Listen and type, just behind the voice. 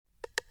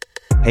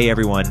Hey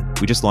everyone,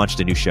 we just launched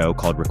a new show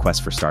called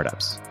Request for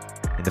Startups.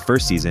 In the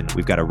first season,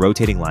 we've got a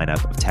rotating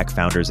lineup of tech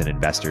founders and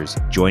investors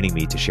joining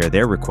me to share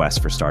their requests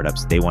for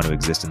startups they want to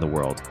exist in the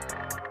world,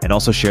 and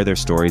also share their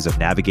stories of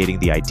navigating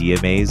the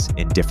idea maze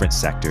in different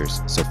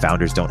sectors so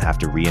founders don't have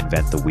to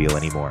reinvent the wheel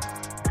anymore.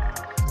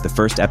 The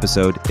first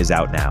episode is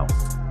out now.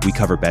 We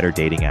cover better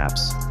dating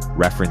apps,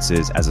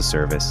 references as a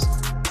service,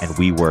 and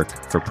we work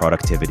for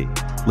productivity.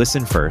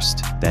 Listen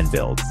first, then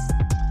build.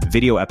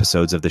 Video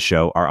episodes of the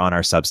show are on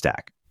our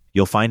Substack.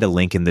 You'll find a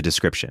link in the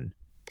description.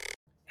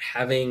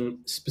 Having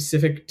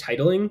specific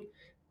titling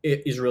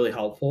is really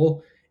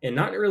helpful, and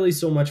not really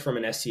so much from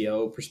an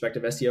SEO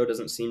perspective. SEO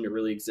doesn't seem to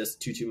really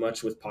exist too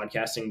much with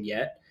podcasting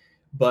yet.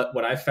 But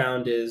what I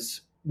found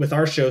is with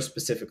our show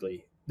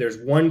specifically, there's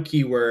one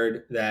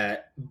keyword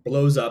that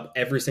blows up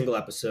every single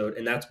episode,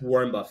 and that's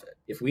Warren Buffett.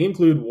 If we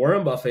include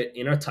Warren Buffett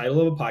in our title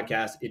of a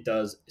podcast, it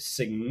does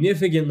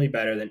significantly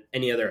better than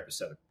any other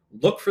episode.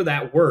 Look for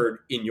that word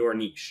in your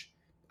niche.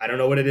 I don't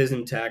know what it is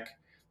in tech.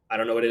 I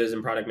don't know what it is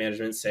in product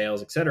management,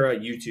 sales, etc.,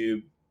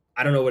 YouTube.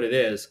 I don't know what it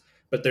is,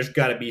 but there's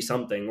got to be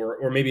something,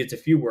 or maybe it's a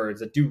few words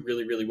that do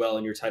really, really well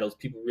in your titles.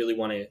 People really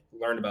want to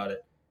learn about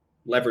it.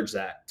 Leverage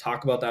that.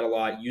 Talk about that a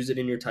lot. Use it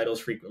in your titles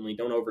frequently.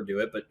 Don't overdo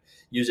it, but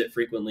use it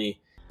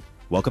frequently.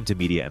 Welcome to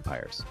Media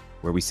Empires,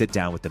 where we sit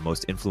down with the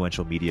most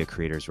influential media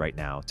creators right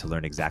now to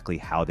learn exactly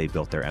how they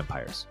built their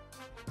empires.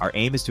 Our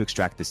aim is to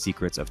extract the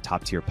secrets of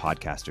top-tier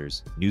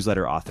podcasters,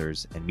 newsletter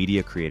authors, and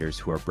media creators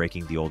who are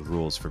breaking the old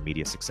rules for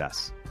media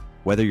success.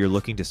 Whether you're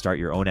looking to start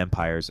your own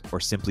empires or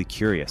simply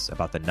curious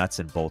about the nuts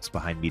and bolts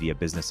behind media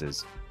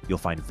businesses, you'll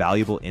find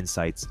valuable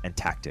insights and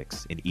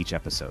tactics in each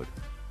episode.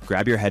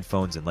 Grab your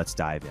headphones and let's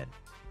dive in.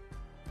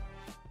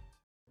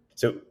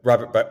 So,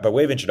 Robert, by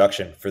way of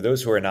introduction, for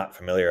those who are not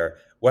familiar,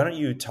 why don't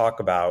you talk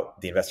about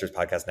the Investors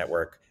Podcast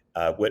Network,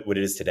 what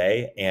it is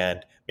today,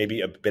 and maybe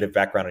a bit of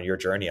background on your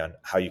journey on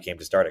how you came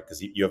to start it,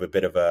 because you have a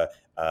bit of a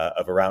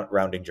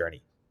rounding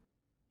journey.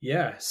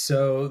 Yeah.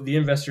 So the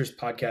Investors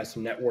Podcast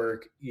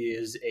Network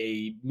is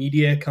a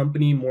media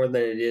company more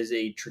than it is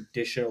a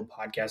traditional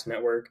podcast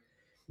network.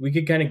 We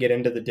could kind of get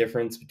into the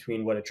difference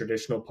between what a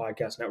traditional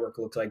podcast network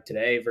looks like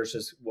today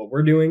versus what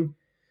we're doing.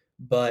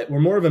 But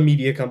we're more of a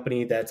media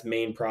company that's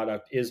main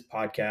product is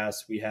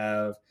podcasts. We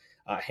have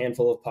a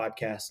handful of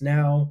podcasts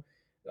now,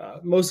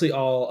 mostly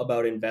all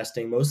about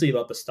investing, mostly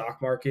about the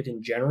stock market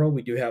in general.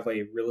 We do have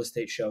a real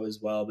estate show as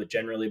well, but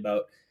generally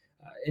about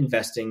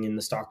investing in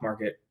the stock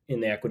market, in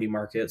the equity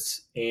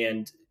markets.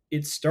 And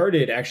it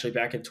started actually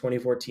back in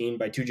 2014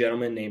 by two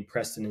gentlemen named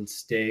Preston and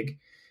Stig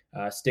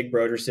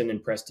Broderson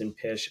and Preston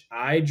Pish.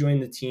 I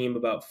joined the team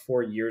about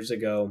 4 years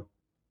ago.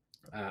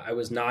 I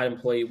was not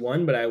employee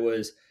one, but I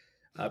was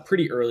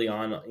pretty early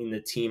on in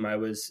the team.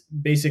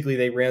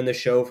 They ran the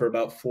show for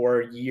about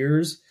 4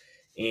 years,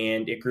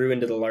 and it grew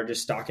into the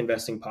largest stock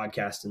investing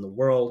podcast in the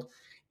world.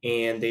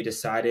 And they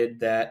decided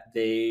that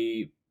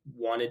they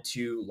wanted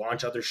to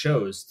launch other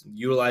shows,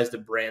 utilize the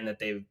brand that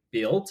they've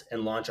built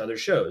and launch other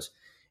shows.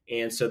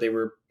 And so they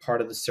were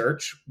part of the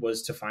search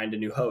was to find a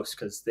new host,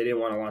 because they didn't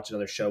want to launch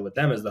another show with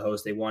them as the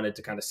host. They wanted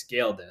to kind of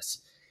scale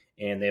this,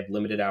 and they have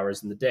limited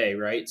hours in the day,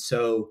 right?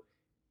 So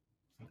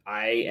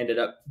I ended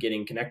up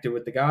getting connected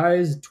with the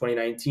guys in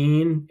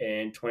 2019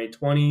 and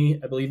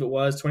 2020, I believe it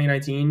was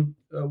 2019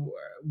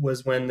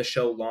 was when the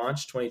show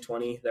launched,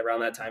 2020, around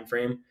that time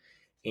frame.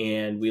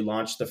 And we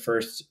launched the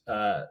first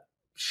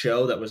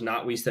show that was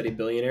not We Study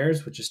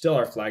Billionaires, which is still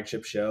our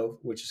flagship show,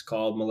 which is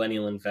called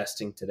Millennial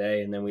Investing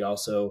Today. And then we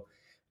also,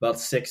 about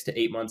 6 to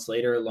 8 months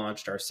later,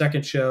 launched our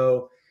second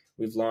show.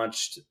 We've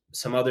launched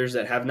some others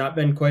that have not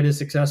been quite as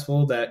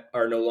successful, that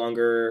are no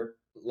longer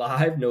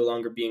live, no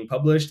longer being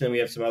published. And we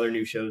have some other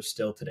new shows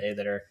still today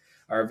that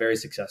are very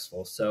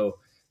successful. So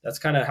that's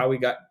kind of how we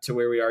got to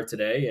where we are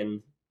today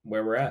and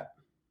where we're at.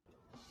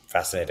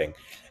 Fascinating.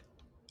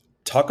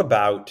 Talk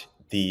about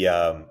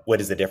what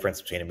is the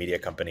difference between a media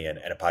company and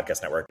a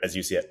podcast network as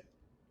you see it?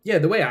 Yeah,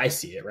 the way I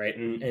see it, right?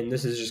 And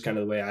this is just kind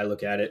of the way I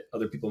look at it.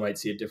 Other people might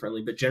see it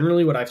differently. But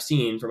generally what I've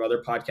seen from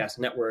other podcast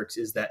networks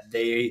is that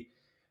they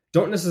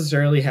don't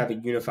necessarily have a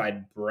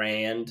unified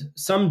brand.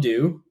 Some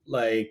do,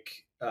 like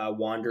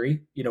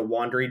Wondery.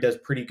 Wondery does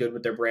pretty good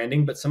with their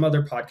branding, but some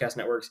other podcast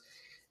networks,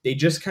 they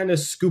just kind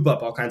of scoop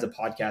up all kinds of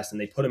podcasts and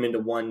they put them into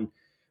one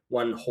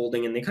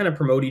holding, and they kind of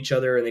promote each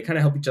other and they kind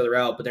of help each other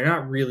out, but they're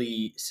not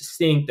really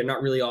succinct. They're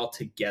not really all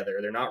together.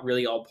 They're not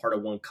really all part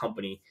of one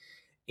company.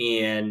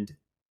 And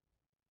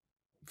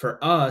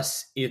for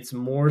us, it's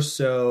more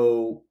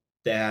so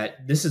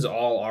that this is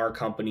all our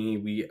company.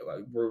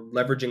 We're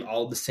leveraging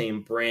all the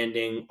same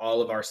branding,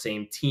 all of our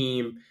same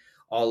team,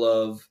 all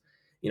of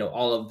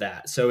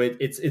that. So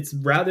it's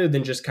rather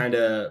than just kind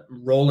of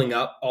rolling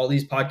up all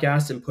these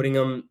podcasts and putting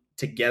them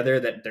together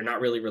that they're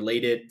not really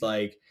related.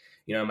 Like,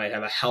 you might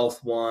have a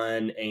health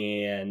one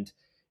and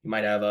you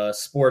might have a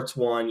sports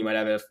one, you might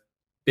have a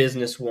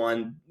business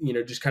one,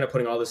 just kind of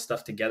putting all this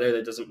stuff together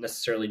that doesn't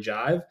necessarily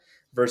jive,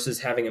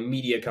 versus having a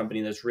media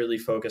company that's really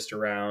focused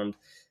around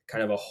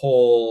kind of a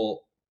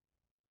whole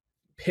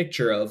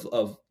picture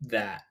of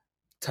that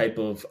type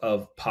of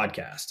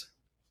podcast.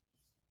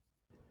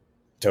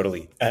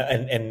 Totally.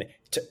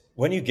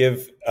 When you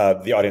give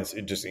the audience,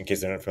 just in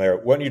case they're not familiar,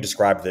 why don't you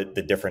describe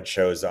the different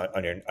shows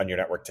on your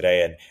network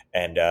today?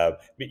 And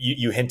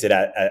you hinted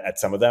at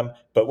some of them,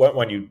 but why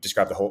don't you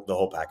describe the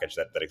whole package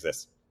that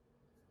exists?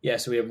 Yeah,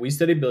 so we have We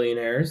Study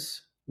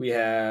Billionaires, we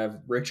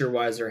have Richer,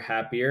 Wiser,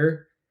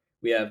 Happier,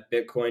 we have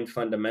Bitcoin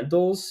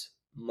Fundamentals,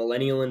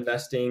 Millennial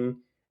Investing,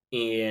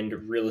 and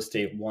Real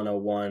Estate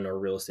 101 or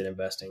Real Estate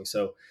Investing.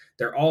 So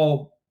they're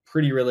all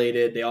pretty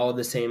related. They all have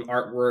the same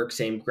artwork,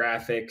 same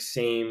graphics,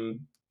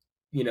 same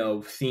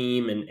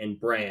theme and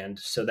brand.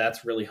 So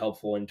that's really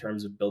helpful in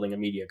terms of building a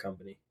media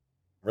company.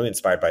 Really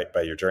inspired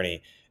by your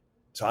journey.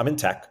 So I'm in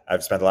tech.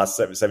 I've spent the last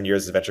 7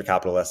 years as a venture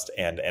capitalist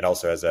and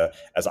also as an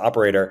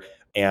operator.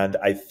 And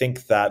I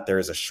think that there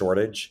is a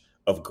shortage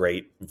of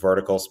great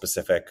vertical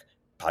specific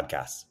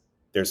podcasts.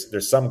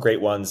 There's some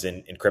great ones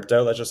in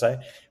crypto, let's just say,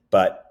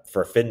 but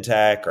for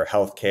fintech or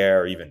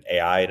healthcare or even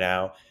AI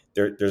now,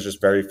 there's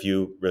just very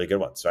few really good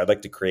ones. So I'd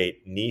like to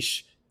create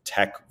niche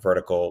tech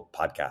vertical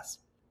podcasts.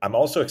 I'm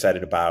also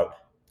excited about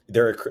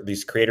there are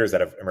these creators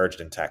that have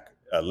emerged in tech.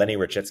 Lenny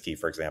Rachitsky,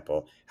 for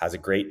example, has a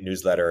great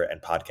newsletter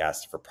and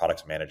podcast for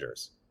product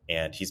managers,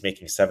 and he's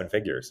making 7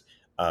 figures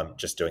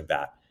just doing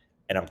that.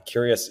 And I'm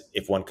curious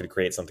if one could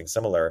create something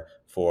similar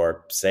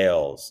for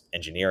sales,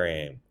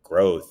 engineering,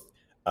 growth,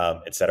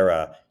 et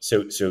cetera.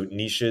 So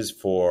niches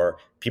for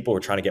people who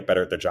are trying to get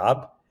better at their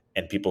job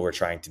and people who are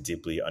trying to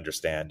deeply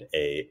understand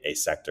a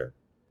sector.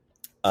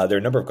 There are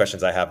a number of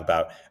questions I have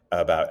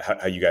about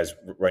how you guys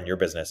run your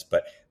business,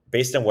 but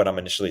based on what I'm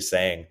initially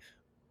saying,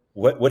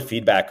 what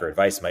feedback or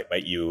advice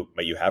might you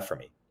have for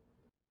me?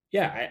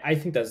 Yeah, I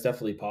think that's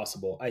definitely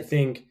possible. I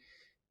think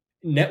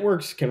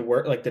networks can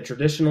work, like the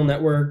traditional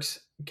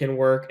networks can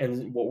work,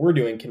 and what we're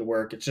doing can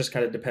work. It just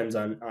kind of depends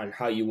on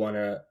how you want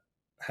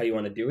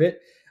to do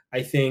it.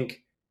 I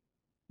think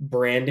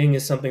branding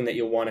is something that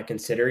you'll want to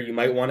consider. You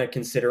might want to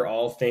consider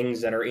all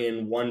things that are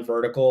in one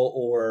vertical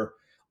or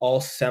all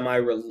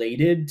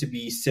semi-related to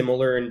be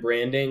similar in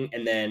branding,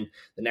 and then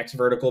the next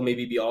vertical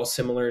maybe be all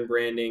similar in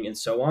branding, and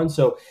so on.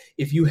 So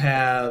if you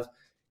have,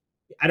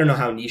 I don't know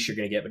how niche you're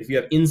going to get, but if you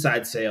have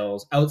inside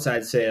sales,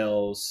 outside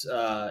sales,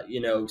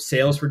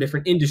 sales for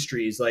different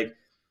industries, like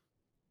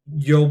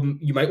you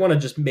might want to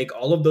just make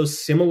all of those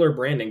similar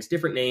brandings,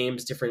 different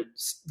names, different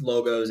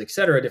logos, et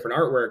cetera, different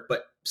artwork,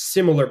 but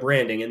similar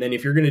branding. And then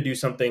if you're going to do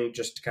something,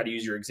 just to kind of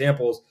use your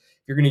examples,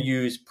 if you're going to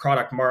use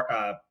product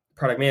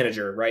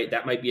manager, right?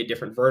 That might be a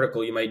different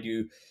vertical. You might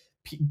do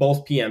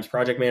both PMs,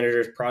 project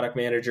managers, product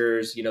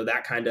managers,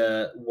 that kind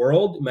of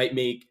world might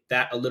make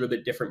that a little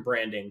bit different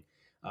branding,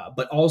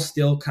 but all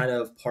still kind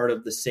of part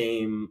of the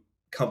same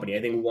company.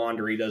 I think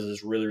Wandery does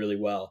this really, really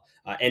well.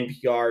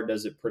 NPR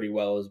does it pretty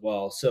well as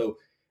well. So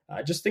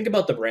just think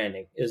about the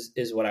branding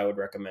is what I would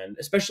recommend,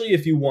 especially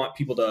if you want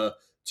people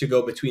to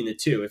go between the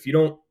two. If you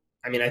don't,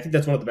 I think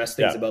that's one of the best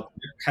things about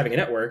having a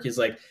network is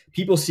like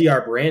people see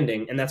our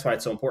branding, and that's why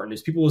it's so important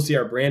is people will see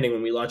our branding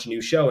when we launch a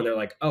new show and they're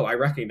like, oh, I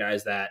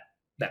recognize that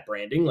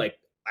branding. Like,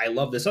 I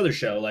love this other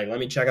show. Like, let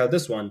me check out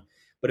this one.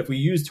 But if we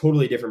use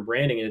totally different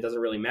branding and it doesn't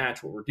really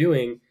match what we're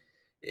doing,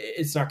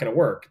 it's not going to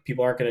work.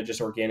 People aren't going to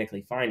just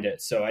organically find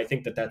it. So I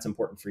think that that's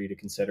important for you to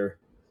consider.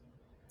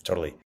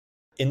 Totally.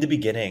 In the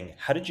beginning,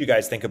 how did you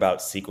guys think about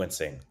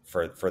sequencing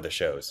for the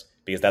shows?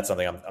 Because that's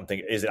something I'm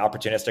thinking, is it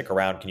opportunistic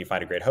around, can you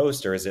find a great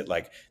host, or is it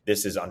like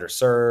this is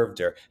underserved,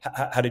 or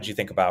how did you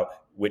think about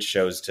which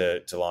shows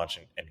to launch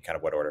and kind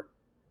of what order?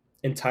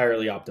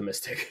 Entirely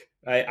optimistic.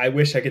 I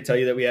wish I could tell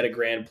you that we had a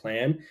grand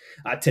plan.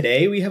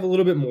 Today, we have a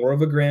little bit more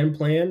of a grand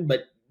plan,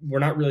 but we're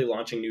not really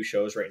launching new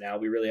shows right now.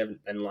 We really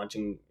haven't been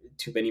launching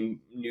too many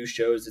new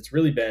shows. It's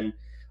really been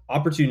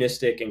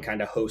opportunistic and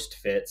kind of host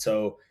fit.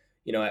 So,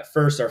 at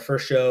first, our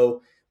first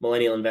show,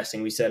 Millennial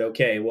Investing, we said,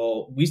 okay,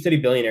 well, We Study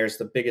Billionaires,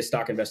 the biggest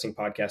stock investing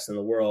podcast in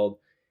the world,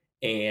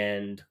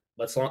 and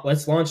let's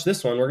launch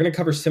this one. We're going to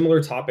cover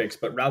similar topics,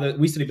 but rather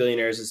We Study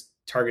Billionaires is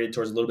targeted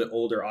towards a little bit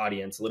older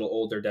audience, a little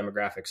older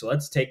demographic. So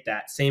let's take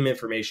that same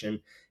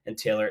information and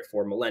tailor it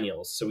for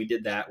millennials. So we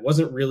did that. It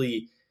wasn't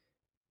really,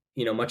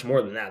 much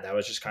more than that. That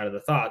was just kind of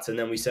the thoughts. And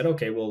then we said,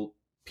 okay, well,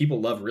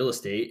 people love real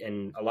estate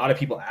and a lot of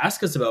people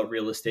ask us about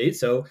real estate.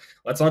 So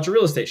let's launch a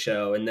real estate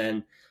show. And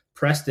then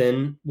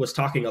Preston was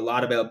talking a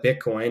lot about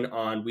Bitcoin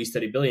on We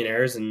Study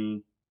Billionaires,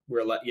 and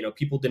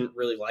people didn't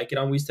really like it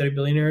on We Study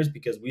Billionaires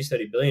because We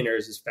Study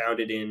Billionaires is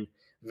founded in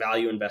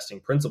value investing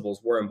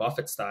principles, Warren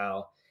Buffett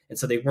style. And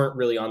so they weren't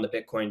really on the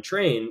Bitcoin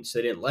train, so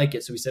they didn't like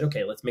it. So we said,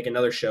 okay, let's make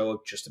another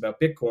show just about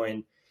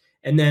Bitcoin.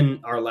 And then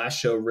our last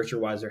show, Richer,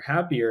 Wiser,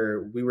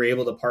 Happier, we were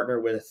able to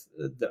partner with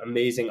the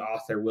amazing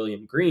author,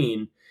 William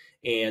Green.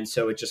 And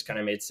so it just kind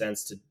of made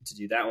sense to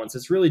do that one. So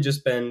it's really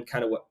just been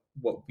kind of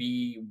what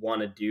we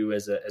want to do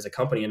as a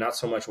company and not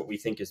so much what we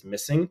think is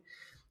missing.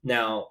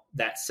 Now,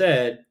 that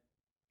said,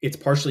 it's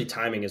partially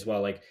timing as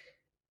well. Like,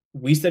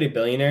 We Study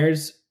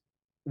Billionaires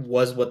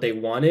was what they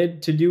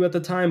wanted to do at the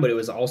time, but it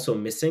was also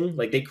missing.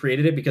 Like, they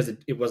created it because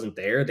it wasn't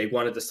there. They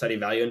wanted to study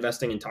value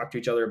investing and talk to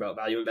each other about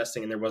value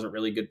investing, and there wasn't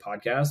really good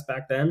podcasts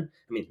back then.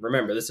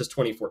 Remember, this is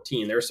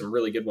 2014. There are some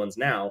really good ones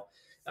now,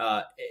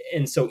 Uh,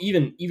 and so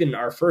even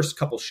our first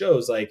couple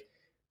shows, like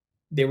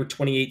they were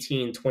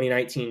 2018,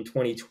 2019,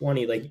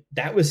 2020, like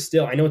that was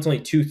still, I know it's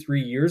only 4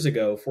 years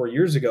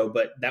ago,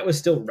 but that was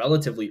still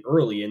relatively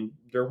early and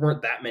there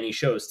weren't that many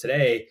shows.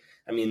 Today,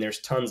 I mean, there's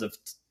tons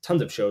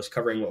of shows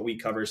covering what we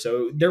cover.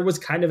 So there was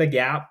kind of a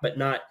gap, but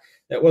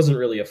that wasn't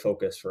really a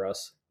focus for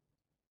us.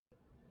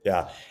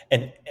 Yeah.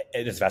 And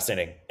it's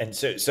fascinating. And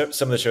so some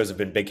of the shows have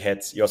been big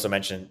hits. You also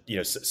mentioned,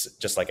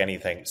 just like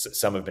anything,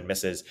 some have been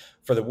misses.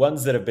 For the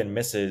ones that have been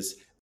misses,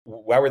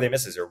 why were they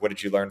misses, or what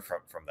did you learn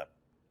from them?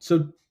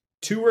 So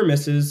 2 were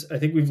misses. I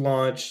think we've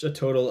launched a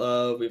total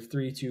of, we have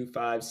 3, 2,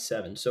 5,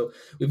 7. So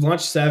we've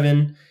launched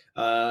 7.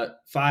 5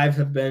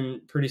 have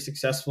been pretty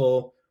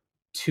successful.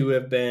 2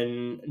 have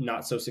been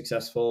not so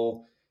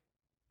successful.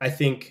 I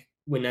think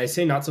when I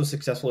say not so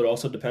successful, it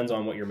also depends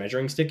on what your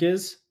measuring stick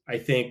is. I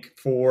think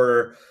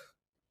for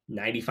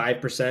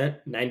 95%,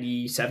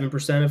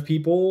 97% of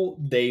people,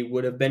 they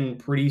would have been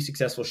pretty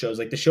successful shows.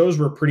 Like the shows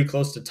were pretty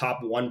close to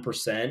top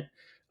 1%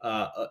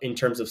 in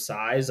terms of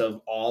size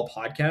of all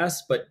podcasts.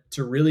 But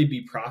to really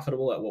be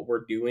profitable at what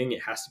we're doing,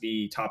 it has to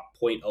be top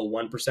 0.01%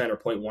 or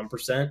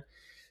 0.1%.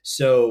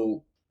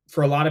 So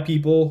for a lot of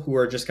people who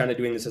are just kind of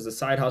doing this as a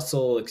side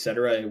hustle, et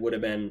cetera, it would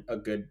have been a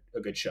good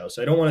show.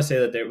 So I don't want to say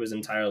that it was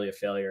entirely a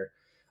failure.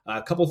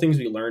 A couple things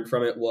we learned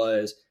from it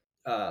was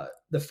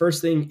the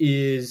first thing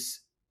is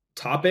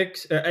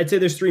topics. I'd say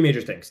there's 3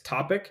 major things: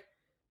 topic,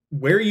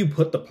 where you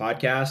put the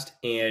podcast,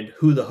 and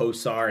who the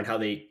hosts are and how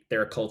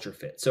their culture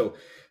fit. So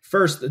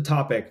first, the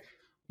topic.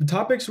 The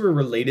topics were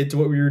related to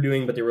what we were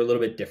doing, but they were a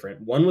little bit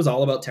different. One was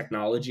all about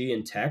technology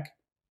and tech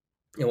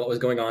and what was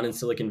going on in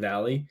Silicon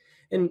Valley.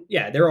 And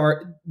yeah,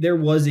 there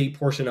was a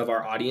portion of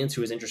our audience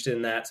who was interested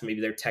in that. So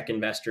maybe they're tech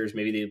investors,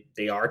 maybe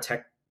they are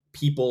tech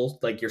people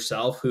like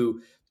yourself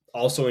who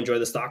also enjoy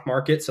the stock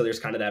market. So there's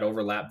kind of that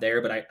overlap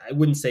there, but I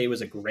wouldn't say it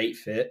was a great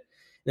fit.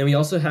 And then we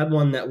also had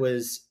one that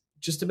was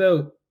just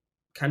about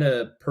kind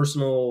of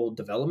personal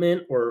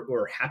development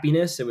or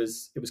happiness. It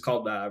was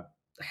called, I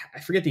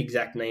forget the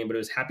exact name, but it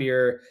was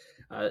happier.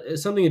 It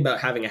was something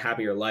about having a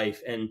happier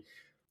life. And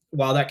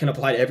while that can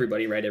apply to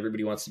everybody, right?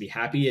 Everybody wants to be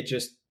happy. It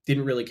just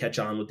didn't really catch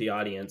on with the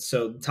audience.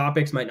 So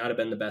topics might not have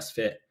been the best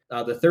fit.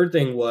 The third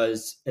thing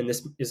was, and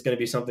this is going to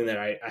be something that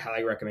I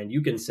highly recommend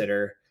you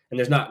consider, and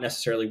there's not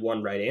necessarily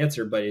one right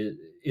answer, but it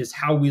is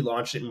how we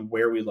launched it and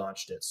where we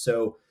launched it.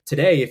 So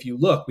today, if you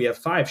look, we have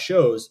 5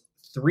 shows.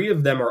 3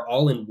 of them are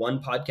all in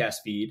one podcast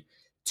feed.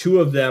 2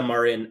 of them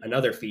are in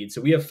another feed.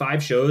 So we have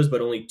 5 shows,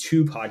 but only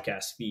 2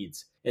 podcast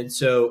feeds. And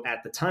so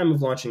at the time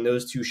of launching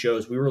those 2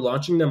 shows, we were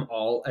launching them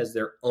all as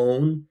their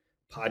own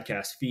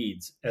podcast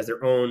feeds, as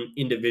their own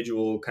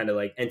individual kind of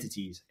like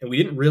entities. And we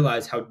didn't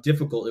realize how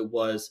difficult it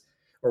was,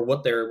 or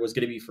what there was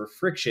going to be for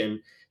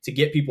friction to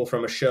get people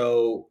from a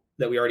show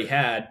that we already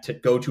had to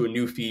go to a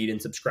new feed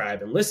and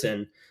subscribe and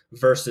listen,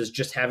 versus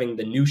just having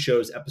the new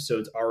show's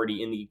episodes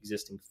already in the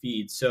existing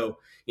feed. So,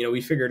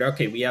 we figured,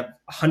 okay, we have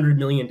 100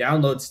 million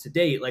downloads to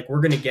date. Like,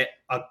 we're going to get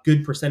a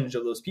good percentage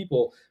of those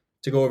people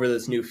to go over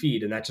this new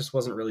feed. And that just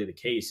wasn't really the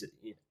case.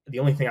 The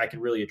only thing I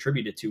could really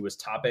attribute it to was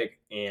topic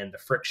and the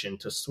friction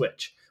to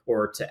switch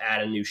or to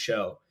add a new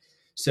show.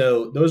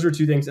 So those were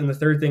 2 things. And the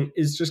third thing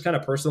is just kind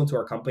of personal to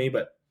our company,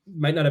 but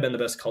might not have been the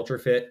best culture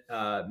fit.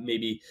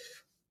 Maybe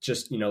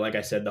just, like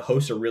I said, the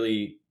hosts are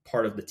really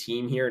part of the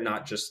team here,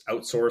 not just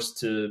outsourced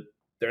to,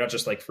 they're not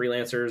just like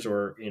freelancers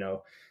or,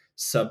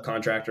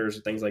 subcontractors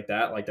or things like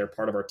that. Like, they're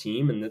part of our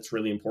team, and that's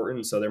really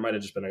important. So there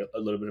might've just been a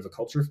little bit of a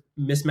culture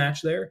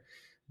mismatch there.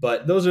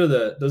 But those are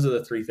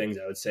the 3 things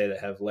I would say that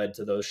have led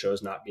to those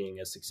shows not being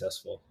as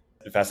successful.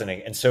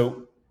 Fascinating. And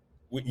so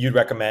you'd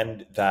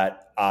recommend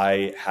that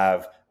I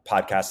have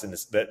podcasts in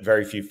that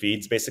very few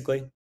feeds,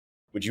 basically?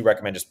 Would you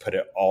recommend just put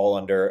it all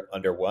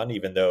under one,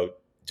 even though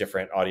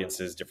different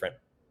audiences, different?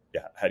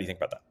 Yeah. How do you think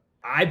about that?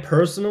 I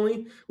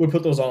personally would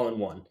put those all in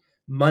one.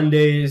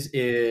 Mondays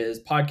is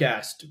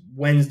podcast,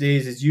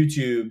 Wednesdays is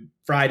YouTube,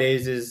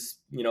 Fridays is,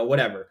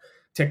 whatever,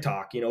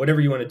 TikTok, whatever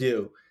you want to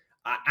do.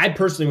 I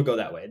personally would go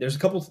that way. There's a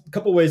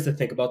couple ways to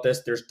think about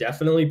this. There's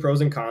definitely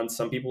pros and cons.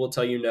 Some people will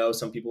tell you no.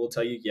 Some people will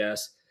tell you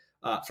yes.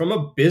 From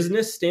a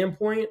business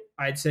standpoint,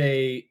 I'd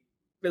say,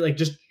 like,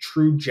 just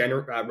true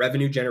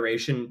revenue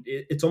generation,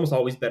 it's almost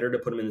always better to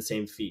put them in the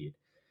same feed.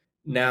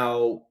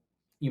 Now,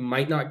 you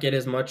might not get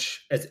as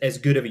much as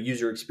good of a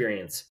user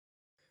experience.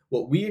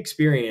 What we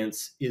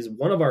experience is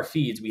one of our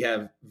feeds, we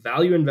have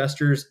value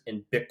investors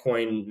and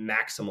Bitcoin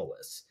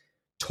maximalists.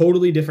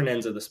 Totally different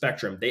ends of the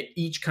spectrum. They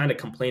each kind of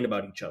complain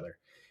about each other.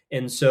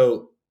 And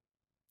so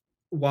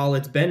while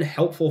it's been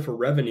helpful for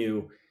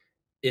revenue,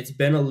 it's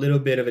been a little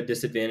bit of a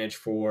disadvantage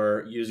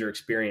for user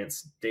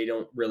experience. They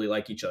don't really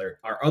like each other.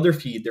 Our other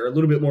feed, they're a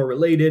little bit more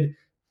related.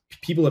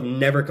 People have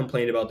never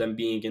complained about them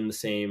being in the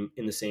same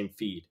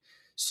feed.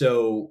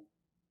 So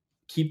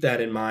keep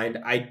that in mind.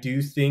 I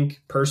do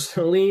think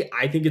personally,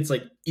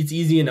 it's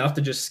easy enough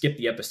to just skip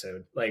the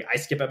episode. Like, I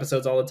skip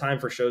episodes all the time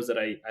for shows that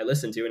I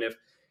listen to. And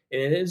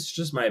it is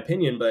just my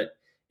opinion, but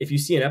if you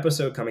see an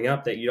episode coming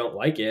up that you don't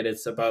like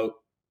it's about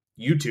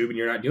YouTube and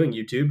you're not doing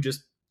YouTube,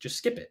 just just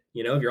skip it.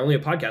 If you're only a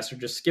podcaster,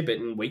 just skip it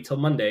and wait till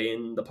Monday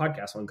and the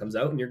podcast one comes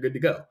out and you're good to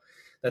go.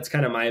 That's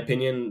kind of my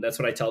opinion. That's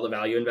what I tell the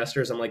value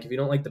investors. I'm like, if you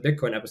don't like the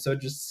Bitcoin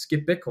episode, just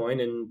skip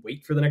Bitcoin and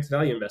wait for the next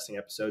value investing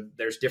episode.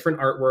 There's different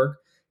artwork,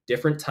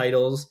 different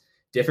titles,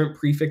 different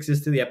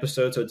prefixes to the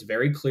episode. So it's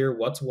very clear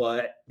what's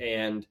what.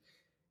 And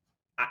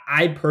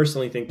I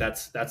personally think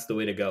that's the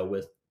way to go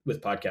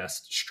with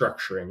podcast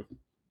structuring.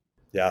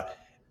 Yeah,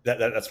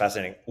 that's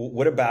fascinating.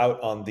 What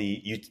about on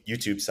the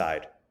YouTube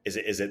side? Is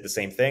it the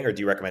same thing, or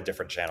do you recommend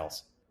different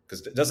channels?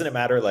 Because doesn't it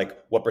matter like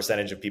what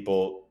percentage of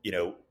people,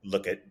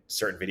 look at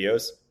certain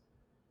videos?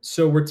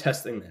 So we're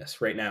testing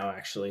this right now,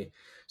 actually.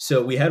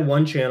 So we had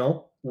one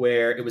channel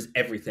where it was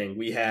everything.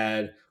 We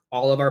had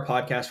all of our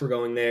podcasts were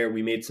going there.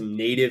 We made some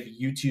native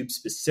YouTube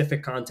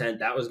specific content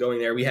that was going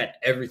there. We had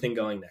everything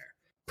going there.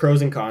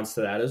 Pros and cons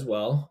to that as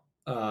well.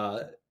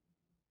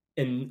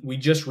 And we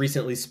just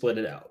recently split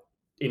it out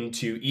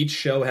into each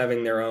show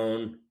having their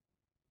own,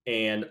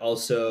 and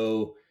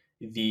also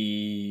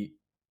the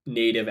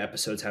native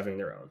episodes having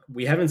their own.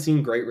 We haven't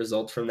seen great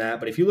results from that,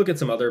 but if you look at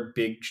some other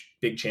big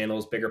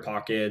channels, Bigger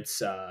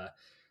Pockets,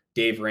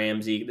 Dave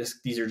Ramsey,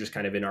 these are just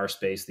kind of in our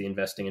space, the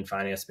investing and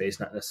finance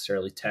space, not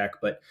necessarily tech,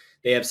 but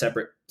they have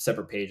separate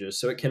pages,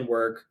 so it can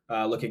work.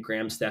 Look at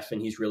Graham Stephan,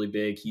 he's really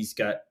big. He's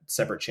got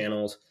separate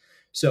channels,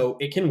 so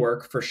it can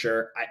work for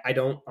sure. I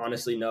don't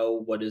honestly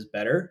know what is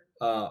better.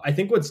 I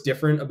think what's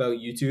different about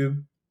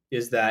YouTube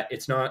is that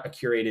it's not a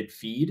curated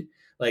feed.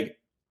 Like,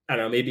 I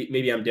don't know,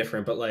 maybe I'm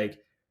different, but like,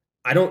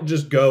 I don't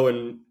just go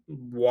and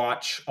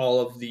watch all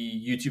of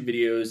the YouTube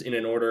videos in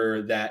an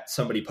order that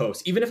somebody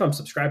posts, even if I'm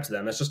subscribed to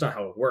them. That's just not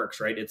how it works,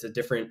 right? There's a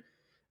different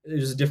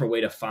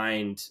way to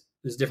find,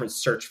 there's a different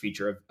search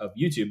feature of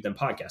YouTube than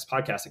podcast.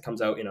 Podcast, it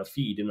comes out in a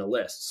feed, in a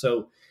list.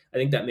 So I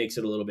think that makes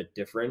it a little bit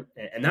different.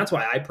 And that's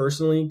why I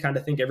personally kind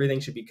of think everything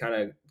should be kind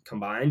of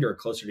combined or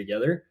closer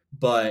together.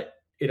 But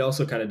it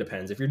also kind of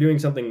depends. If you're doing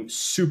something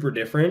super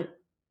different,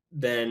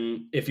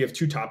 then if you have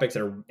two topics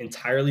that are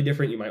entirely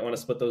different, you might want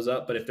to split those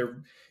up. But if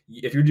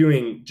you're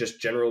doing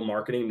just general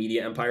marketing,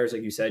 media empires,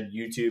 like you said,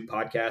 YouTube,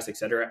 podcasts,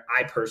 etc.,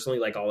 I personally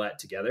like all that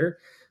together.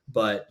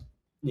 But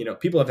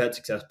people have had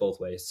success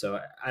both ways, so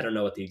I don't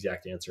know what the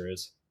exact answer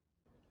is.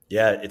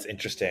 Yeah, it's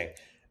interesting.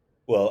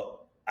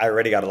 Well, I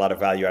already got a lot of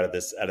value out of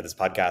this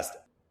podcast.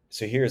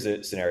 So here's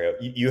a scenario: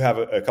 you have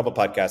a couple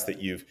podcasts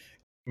that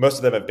most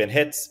of them have been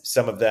hits.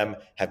 Some of them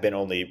have been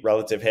only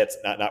relative hits,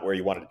 not where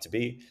you wanted it to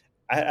be.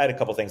 I had a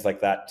couple things like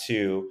that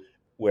too,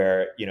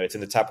 where it's in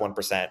the top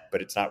 1%,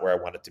 but it's not where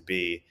I want it to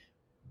be.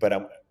 But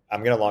I'm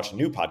going to launch a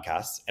new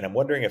podcast, and I'm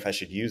wondering if I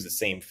should use the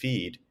same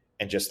feed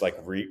and just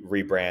like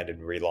rebrand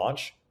and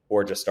relaunch,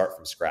 or just start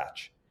from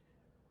scratch.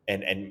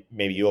 And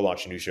maybe you'll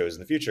launch new shows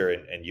in the future,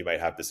 and you might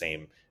have the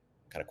same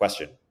kind of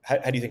question. How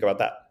do you think about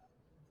that?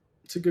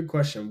 It's a good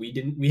question.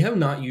 We have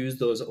not used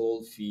those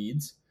old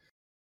feeds,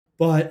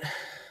 but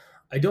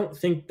I don't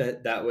think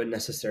that would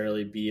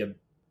necessarily be a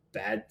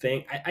bad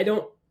thing. I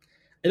don't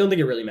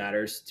think it really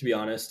matters, to be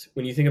honest.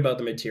 When you think about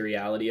the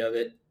materiality of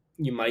it,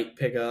 you might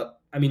pick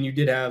up, you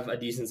did have a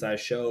decent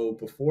sized show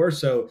before,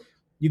 so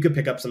you could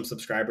pick up some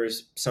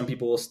subscribers. Some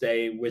people will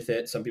stay with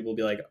it. Some people will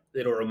be like,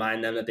 it'll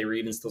remind them that they were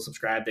even still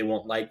subscribed. They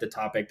won't like the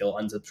topic. They'll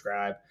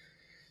unsubscribe.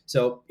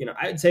 So,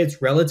 I'd say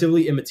it's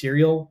relatively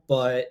immaterial,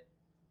 but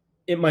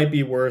it might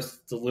be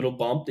worth the little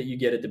bump that you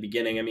get at the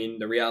beginning.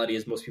 The reality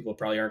is most people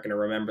probably aren't going to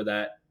remember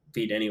that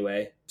feed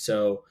anyway.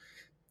 So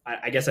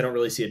I guess I don't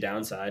really see a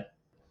downside.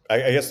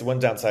 I guess the one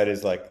downside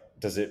is like,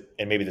 does it,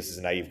 and maybe this is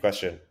a naive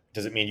question,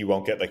 does it mean you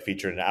won't get like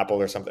featured in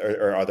Apple or something,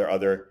 or are there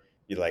other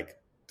like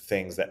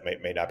things that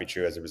may not be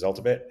true as a result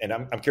of it? And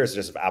I'm curious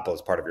just if Apple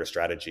is part of your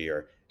strategy,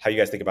 or how you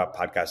guys think about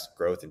podcast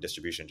growth and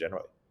distribution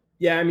generally.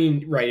 Yeah,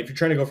 right. If you're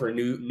trying to go for a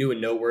new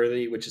and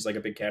noteworthy, which is like a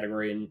big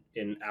category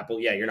in Apple,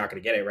 yeah, you're not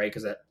going to get it, right?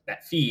 Because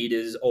that feed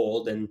is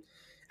old, and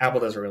Apple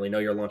doesn't really know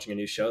you're launching a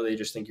new show. They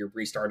just think you're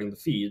restarting the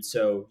feed.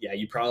 So yeah,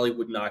 you probably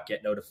would not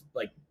get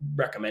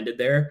recommended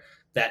there.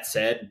 That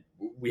said,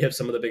 we have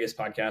some of the biggest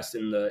podcasts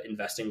in the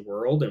investing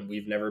world, and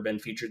we've never been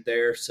featured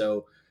there.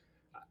 So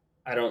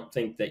I don't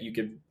think that you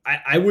could,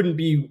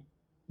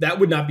 that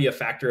would not be a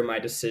factor in my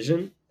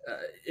decision.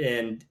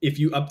 And if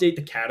you update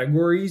the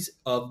categories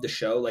of the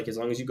show, like as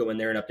long as you go in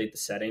there and update the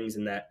settings,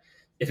 and that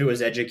if it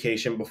was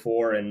education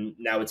before and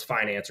now it's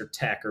finance or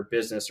tech or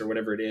business or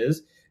whatever it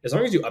is, as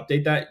long as you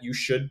update that, you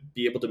should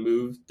be able to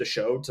move the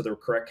show to the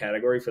correct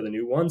category for the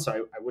new one. So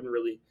I wouldn't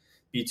really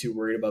be too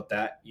worried about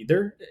that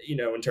either,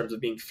 in terms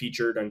of being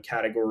featured on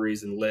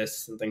categories and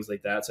lists and things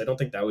like that. So I don't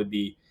think that would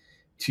be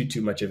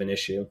too much of an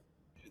issue.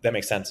 That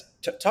makes sense.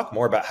 Talk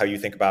more about how you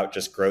think about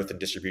just growth and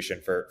distribution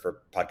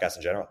for podcasts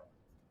in general.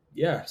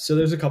 Yeah. So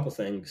there's a couple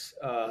things.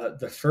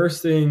 The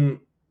first thing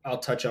I'll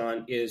touch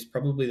on is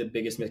probably the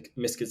biggest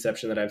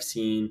misconception that I've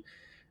seen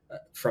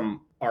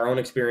from our own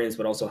experience,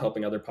 but also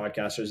helping other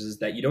podcasters, is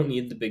that you don't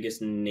need the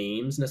biggest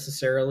names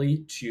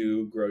necessarily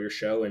to grow your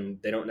show. And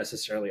they don't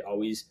necessarily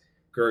always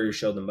grow your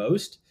show the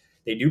most.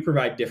 They do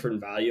provide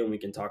different value, and we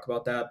can talk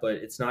about that, but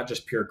it's not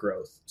just pure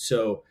growth.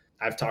 So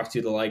I've talked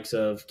to the likes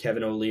of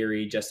Kevin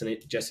O'Leary, Jesse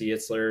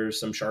Itzler,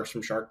 some sharks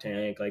from Shark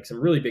Tank, like some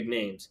really big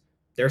names.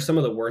 They're some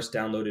of the worst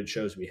downloaded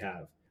shows we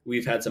have.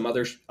 We've had some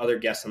other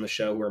guests on the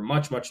show who are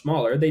much, much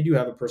smaller. They do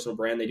have a personal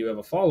brand. They do have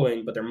a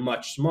following, but they're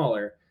much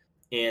smaller.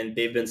 And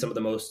they've been some of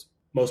the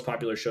most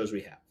popular shows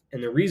we have.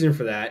 And the reason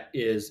for that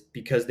is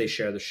because they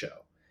share the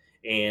show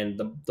and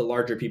the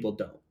larger people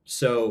don't.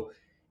 So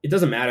it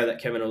doesn't matter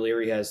that Kevin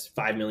O'Leary has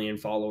 5 million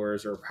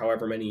followers or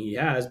however many he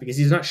has, because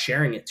he's not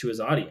sharing it to his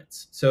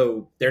audience.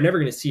 So they're never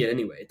going to see it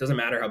anyway. It doesn't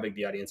matter how big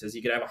the audience is.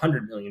 He could have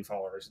 100 million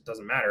followers. It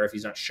doesn't matter if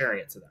he's not sharing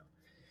it to them.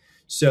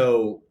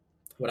 So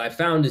what I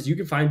found is you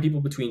can find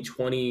people between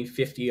 20,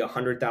 50,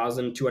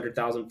 100,000,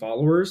 200,000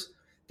 followers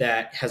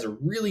that has a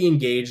really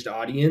engaged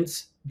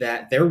audience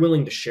that they're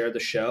willing to share the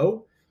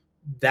show.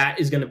 That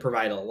is going to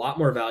provide a lot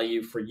more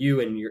value for you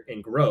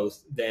and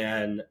growth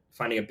than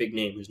finding a big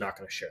name who's not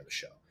going to share the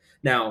show.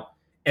 Now,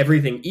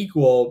 everything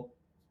equal,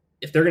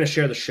 if they're going to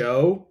share the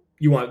show,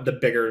 you want the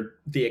bigger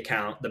the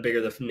account, the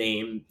bigger the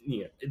name,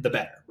 the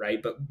better,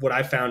 right? But what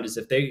I found is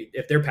if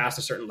they're past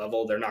a certain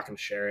level, they're not going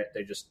to share it.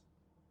 They just,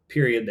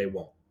 period, they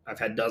won't. I've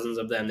had dozens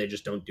of them. They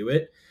just don't do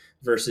it.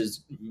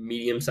 Versus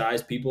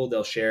medium-sized people,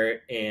 they'll share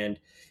it. And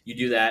you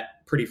do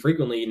that pretty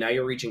frequently. Now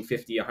you're reaching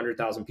 50,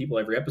 100,000 people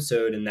every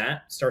episode, and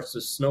that starts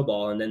to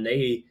snowball. And then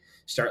they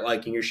start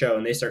liking your show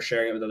and they start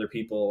sharing it with other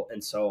people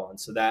and so on.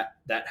 So that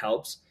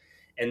helps.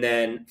 And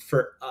then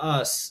for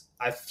us,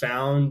 I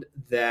found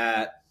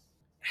that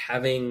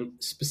having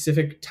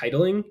specific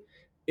titling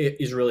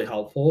is really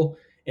helpful,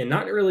 and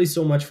not really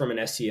so much from an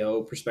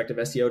SEO perspective.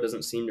 SEO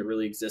doesn't seem to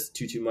really exist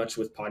too much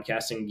with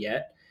podcasting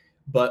yet.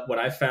 But what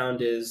I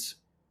found is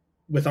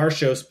with our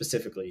show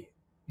specifically,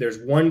 there's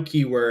one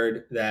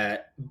keyword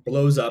that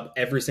blows up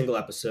every single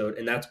episode,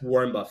 and that's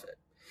Warren Buffett.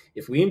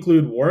 If we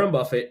include Warren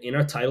Buffett in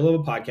our title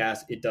of a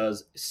podcast, it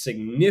does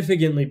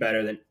significantly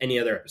better than any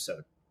other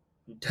episode.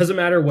 It doesn't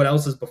matter what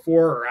else is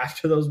before or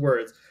after those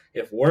words.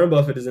 If Warren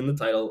Buffett is in the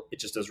title, it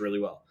just does really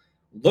well.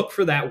 Look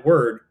for that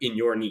word in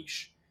your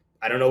niche.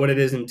 I don't know what it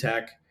is in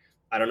tech.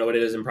 I don't know what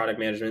it is in product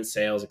management,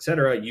 sales,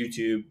 etc.,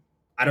 YouTube.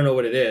 I don't know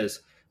what it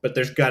is, but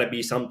there's got to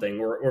be something,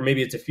 or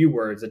maybe it's a few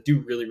words that do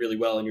really, really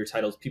well in your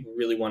titles. People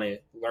really want to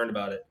learn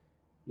about it.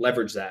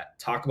 Leverage that.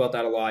 Talk about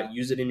that a lot.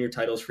 Use it in your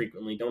titles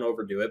frequently. Don't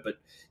overdo it, but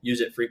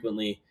use it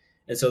frequently.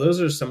 And so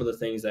those are some of the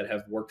things that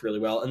have worked really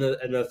well. And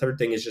the third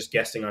thing is just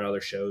guesting on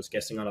other shows,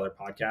 guesting on other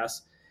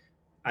podcasts.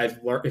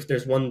 I've learned, if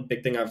there's one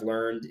big thing I've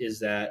learned, is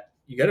that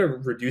you got to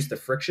reduce the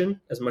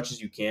friction as much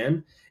as you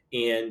can.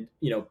 And,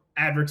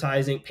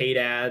 advertising, paid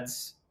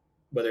ads,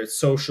 whether it's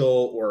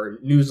social or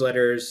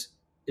newsletters,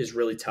 is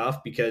really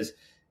tough because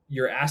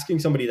you're asking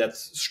somebody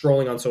that's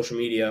scrolling on social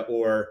media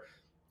or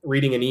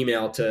reading an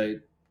email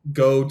to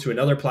go to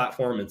another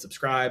platform and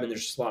subscribe. And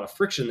there's just a lot of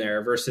friction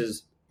there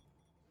versus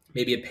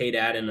maybe a paid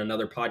ad in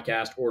another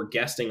podcast or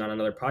guesting on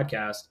another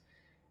podcast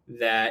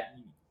that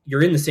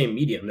you're in the same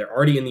medium. They're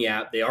already in the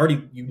app. They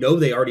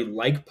already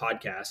like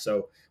podcasts.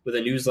 So with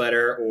a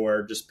newsletter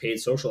or just paid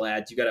social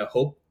ads, you got to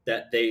hope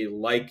that they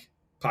like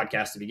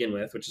podcasts to begin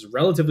with, which is a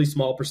relatively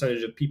small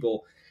percentage of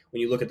people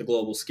when you look at the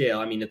global scale.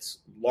 I mean, it's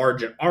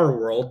large in our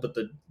world, but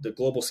the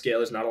global scale,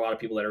 there's not a lot of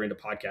people that are into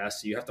podcasts.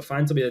 So you have to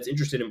find somebody that's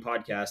interested in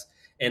podcasts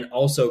and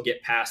also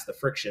get past the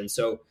friction.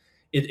 So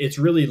it's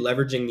really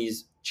leveraging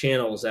these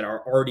channels that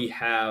already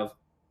have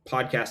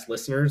podcast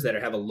listeners that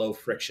have a low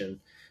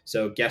friction.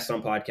 So guests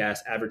on podcasts,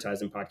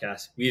 advertising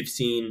podcasts. We have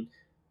seen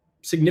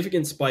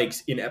significant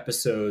spikes in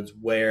episodes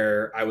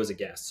where I was a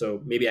guest.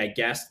 So maybe I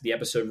guessed, the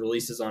episode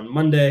releases on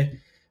Monday.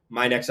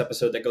 My next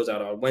episode that goes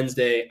out on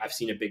Wednesday, I've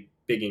seen a big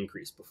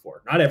increase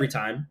before. Not every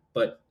time,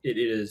 but it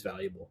is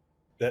valuable.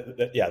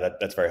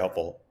 That's very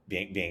helpful,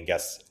 being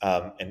guests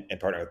and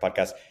partnering with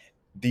podcasts.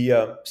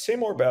 Say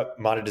more about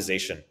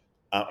monetization.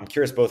 I'm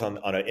curious both on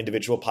an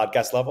individual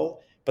podcast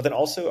level, but then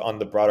also on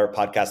the broader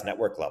podcast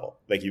network level.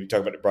 Like you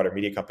talk about a broader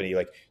media company,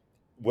 like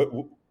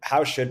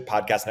how should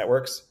podcast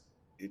networks,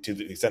 to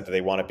the extent that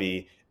they want to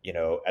be,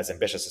 as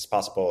ambitious as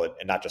possible and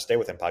not just stay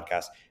within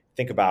podcasts,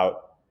 think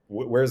about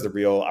where's the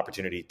real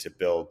opportunity to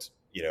build,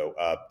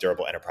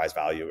 durable enterprise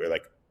value or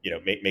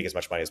make as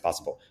much money as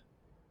possible.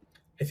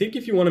 I think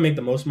if you want to make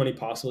the most money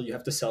possible, you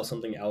have to sell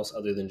something else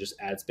other than just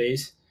ad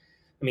space.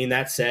 I mean,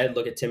 that said,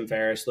 look at Tim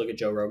Ferriss, look at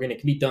Joe Rogan. It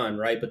can be done,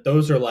 right? But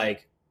those are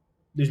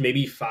there's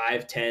maybe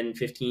 5, 10,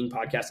 15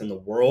 podcasts in the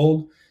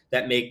world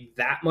that make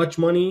that much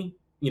money,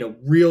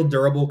 real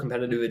durable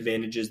competitive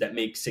advantages that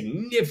make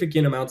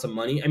significant amounts of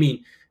money. I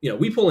mean,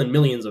 we pull in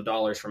millions of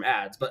dollars from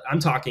ads, but I'm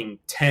talking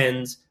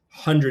tens,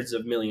 hundreds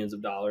of millions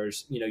of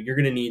dollars. You're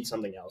going to need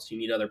something else. You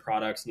need other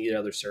products, need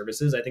other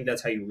services. I think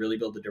that's how you really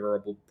build a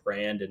durable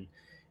brand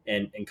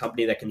and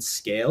company that can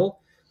scale.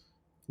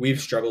 We've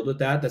struggled with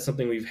that. That's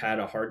something we've had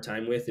a hard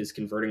time with, is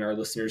converting our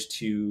listeners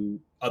to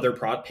other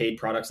paid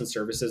products and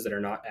services that are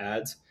not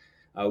ads.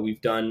 We've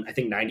done, I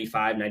think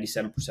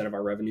 97% of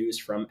our revenue is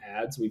from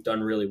ads. We've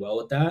done really well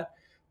with that.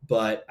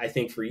 But I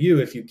think for you,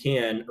 if you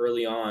can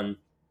early on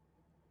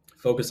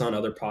focus on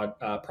other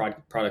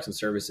products and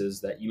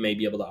services that you may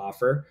be able to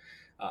offer,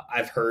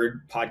 I've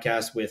heard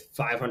podcasts with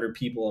 500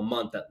 people a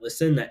month that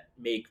listen that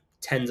make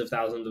tens of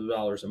thousands of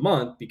dollars a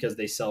month because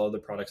they sell other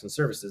products and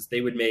services.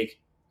 They would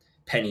make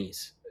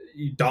pennies,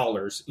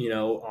 dollars,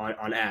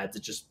 on ads.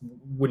 It just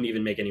wouldn't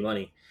even make any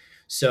money.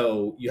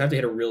 So you have to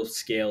hit a real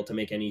scale to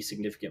make any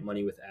significant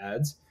money with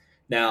ads.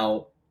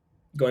 Now,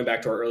 going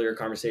back to our earlier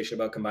conversation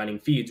about combining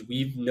feeds,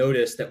 we've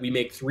noticed that we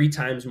make 3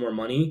 times more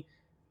money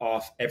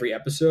off every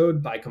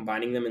episode by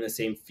combining them in the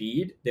same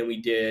feed than we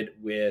did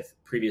with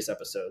previous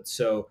episodes.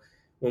 So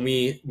when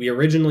we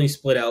originally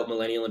split out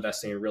millennial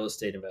investing and real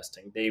estate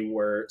investing, they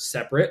were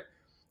separate.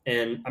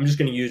 And I'm just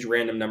going to use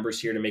random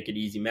numbers here to make it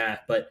easy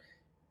math. But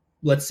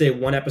let's say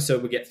one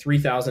episode would get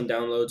 3,000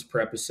 downloads per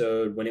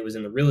episode when it was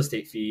in the real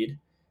estate feed.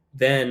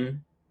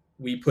 Then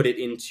we put it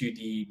into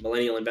the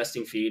millennial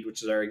investing feed,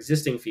 which is our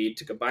existing feed.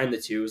 To combine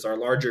the two is our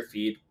larger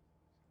feed.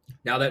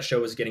 Now that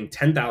show is getting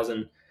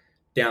 10,000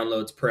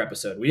 downloads per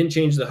episode. We didn't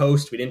change the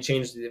host. We didn't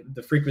change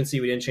the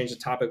frequency. We didn't change the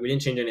topic. We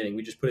didn't change anything.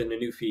 We just put it in a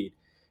new feed.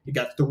 It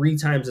got 3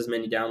 times as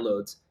many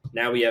downloads.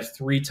 Now we have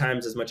 3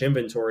 times as much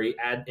inventory,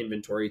 ad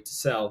inventory to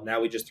sell. Now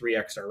we just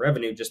 3x our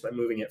revenue just by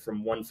moving it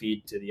from one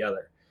feed to the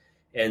other.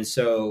 And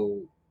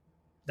so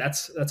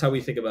that's how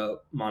we think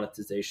about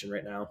monetization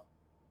right now.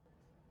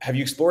 Have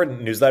you explored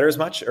newsletters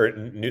much,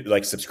 or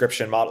like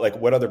subscription model? Like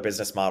what other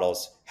business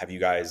models have you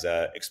guys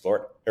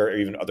explored, or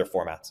even other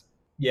formats?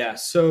 Yeah,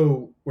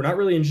 so we're not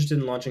really interested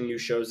in launching new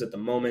shows at the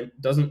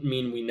moment. Doesn't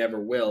mean we never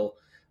will.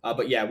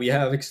 But yeah, we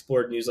have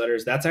explored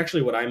newsletters. That's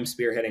actually what I'm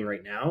spearheading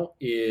right now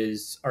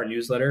is our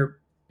newsletter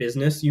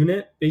business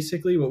unit,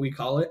 basically what we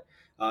call it.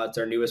 It's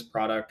our newest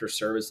product or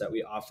service that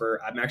we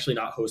offer. I'm actually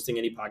not hosting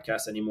any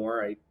podcasts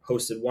anymore. I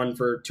hosted one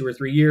for 2 or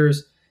 3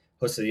 years,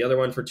 hosted the other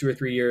one for 2 or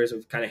 3 years.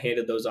 We've kind of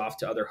handed those off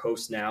to other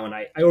hosts now, and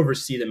I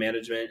oversee the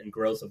management and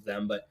growth of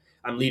them, but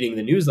I'm leading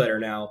the newsletter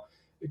now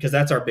because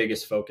that's our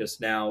biggest focus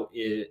now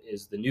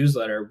is the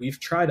newsletter. We've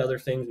tried other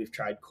things. We've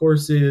tried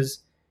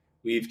courses.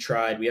 We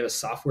have a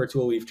software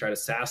tool. We've tried a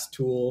SaaS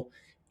tool.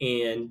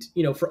 And,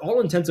 for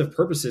all intensive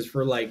purposes,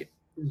 for like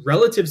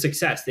relative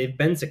success, they've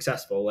been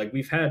successful. Like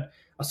we've had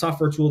a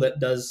software tool that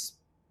does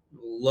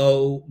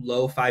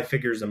low 5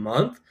 figures a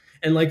month.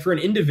 And like for an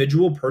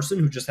individual person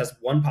who just has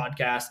one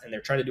podcast and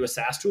they're trying to do a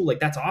SaaS tool, like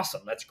that's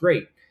awesome. That's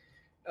great.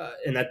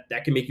 And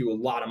that can make you a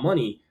lot of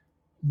money.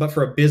 But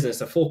for a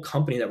business, a full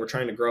company that we're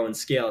trying to grow and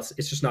scale,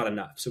 it's just not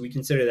enough. So we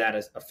consider that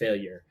as a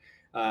failure.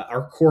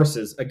 Our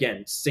courses,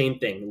 again, same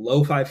thing,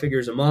 low 5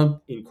 figures a month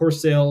in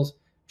course sales,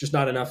 just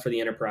not enough for the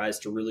enterprise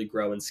to really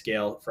grow and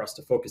scale for us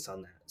to focus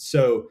on that.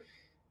 So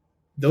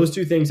those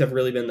 2 things have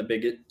really been the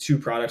big 2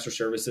 products or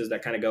services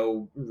that kind of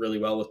go really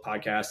well with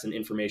podcasts and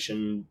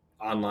information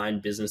online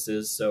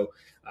businesses. So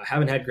I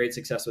haven't had great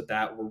success with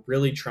that. We're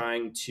really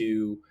trying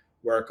to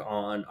work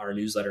on our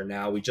newsletter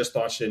now. We just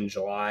launched it in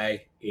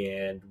July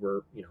and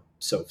we're,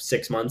 so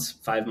 6 months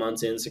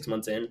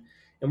in.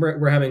 And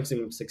we're having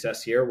some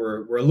success here.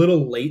 We're a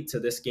little late to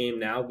this game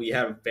now. We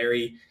have a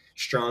very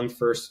strong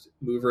first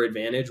mover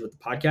advantage with the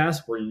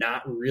podcast. We're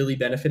not really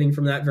benefiting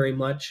from that very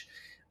much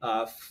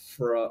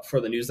for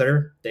the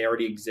newsletter. They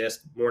already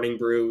exist. Morning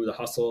Brew, The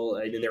Hustle,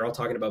 and they're all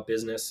talking about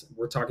business.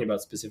 We're talking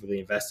about specifically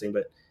investing,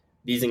 but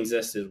these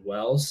exist as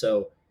well.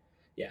 So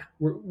yeah,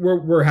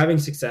 we're having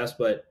success,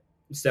 but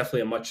it's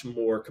definitely a much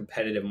more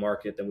competitive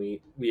market than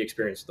we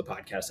experienced with the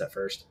podcast at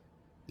first.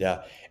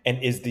 Yeah. And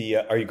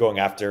are you going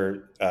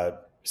after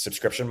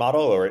subscription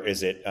model, or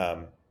is it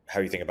how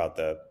are you thinking about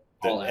the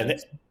all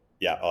ads?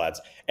 All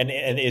ads. And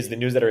is the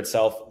newsletter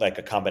itself like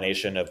a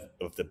combination of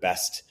the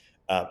best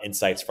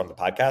insights from the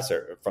podcast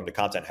or from the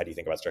content? How do you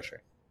think about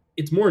structuring?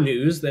 It's more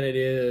news than it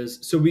is.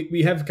 So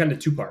we have kind of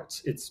 2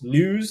 parts. It's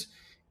news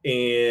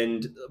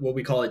and what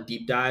we call a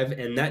deep dive.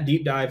 And that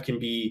deep dive can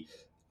be,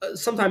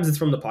 sometimes it's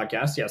from the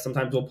podcast. Yeah.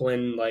 Sometimes we'll pull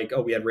in like,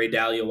 we had Ray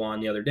Dalio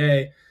on the other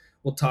day.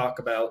 We'll talk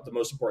about the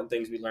most important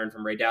things we learned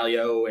from Ray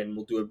Dalio, and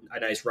we'll do a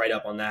nice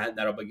write-up on that.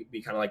 That'll be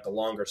kind of like the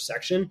longer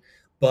section.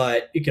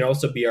 But it can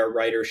also be our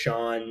writer,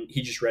 Sean.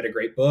 He just read a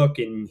great book,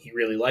 and he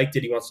really liked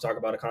it. He wants to talk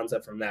about a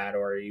concept from that,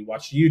 or he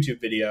watched a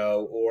YouTube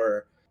video,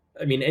 or,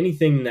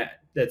 anything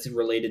that's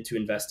related to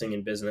investing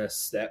in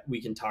business that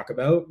we can talk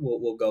about,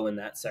 we'll go in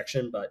that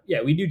section. But,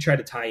 yeah, we do try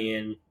to tie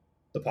in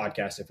the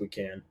podcast if we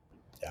can.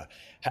 Yeah.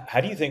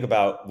 How do you think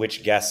about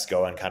which guests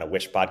go on kind of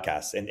which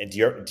podcasts? And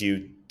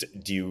do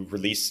you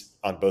release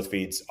on both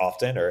feeds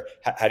often, or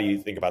how do you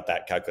think about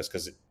that calculus?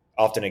 Because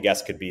often a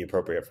guest could be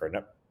appropriate for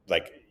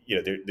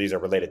these are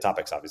related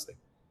topics, obviously.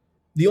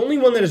 The only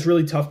one that is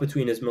really tough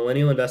between is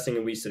millennial investing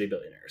and We Study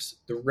Billionaires.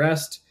 The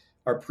rest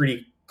are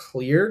pretty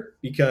clear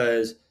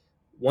because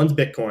one's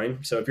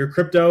Bitcoin. So if you're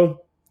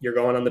crypto, you're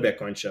going on the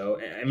Bitcoin show.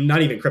 And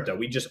not even crypto.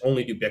 We just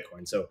only do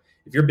Bitcoin. So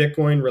if you're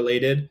Bitcoin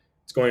related,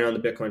 it's going on the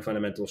Bitcoin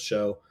Fundamentals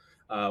show.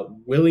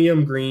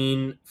 William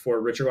Green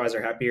for Richer,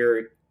 Wiser,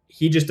 Happier,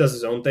 he just does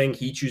his own thing.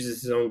 He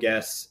chooses his own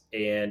guests,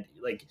 and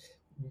like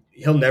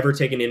he'll never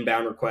take an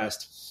inbound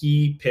request.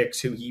 He picks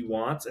who he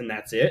wants, and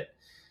that's it.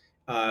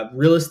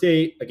 Real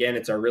estate, again,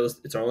 it's our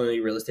only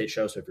real estate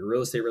show. So if you're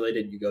real estate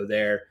related, you go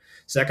there.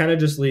 So that kind of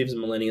just leaves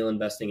millennial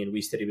investing and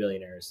We Study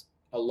Billionaires.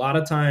 A lot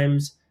of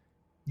times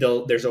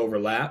there's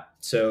overlap.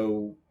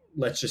 So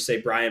let's just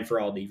say Brian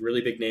Feraldi,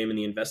 really big name in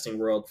the investing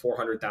world,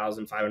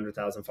 400,000,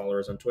 500,000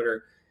 followers on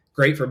Twitter.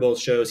 Great for both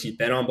shows. He's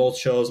been on both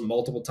shows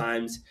multiple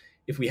times.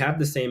 If we have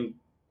the same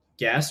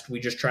guest, we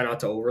just try not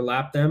to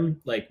overlap them.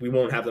 Like, we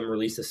won't have them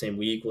release the same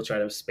week. We'll try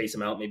to space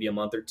them out maybe a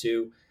month or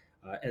two.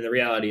 And the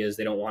reality is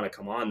they don't want to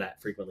come on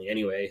that frequently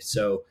anyway.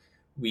 So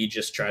we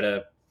just try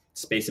to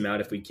space them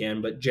out if we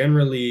can. But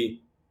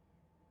generally,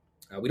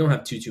 we don't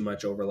have too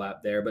much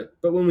overlap there.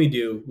 But when we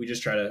do, we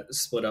just try to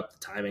split up the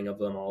timing of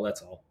them all.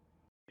 That's all.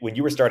 When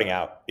you were starting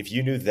out, if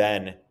you knew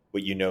then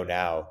what you know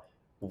now,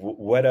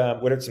 what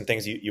are some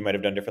things you might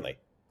have done differently?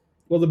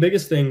 Well, the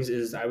biggest things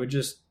is I would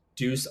just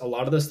do a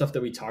lot of the stuff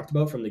that we talked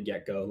about from the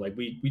get-go. Like,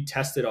 we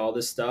tested all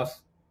this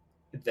stuff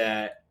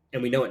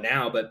and we know it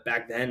now, but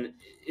back then,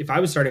 if I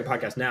was starting a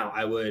podcast now,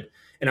 I was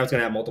going to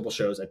have multiple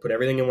shows. I'd put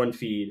everything in one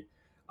feed.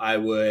 I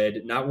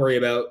would not worry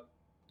about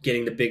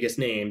getting the biggest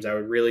names. I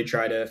would really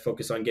try to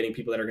focus on getting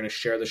people that are going to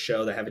share the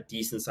show, that have a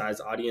decent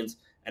sized audience.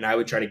 And I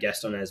would try to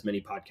guest on as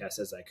many podcasts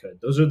as I could.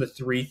 Those are the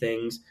three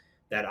things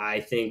that I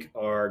think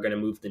are going to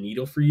move the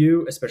needle for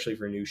you, especially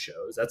for new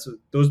shows.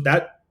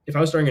 If I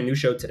was starting a new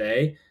show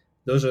today,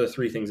 those are the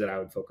three things that I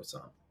would focus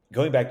on.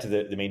 Going back to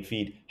the main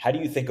feed, how do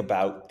you think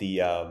about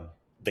the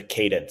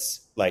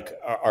cadence? Like,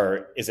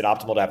 is it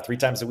optimal to have 3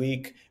 times a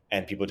week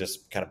and people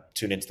just kind of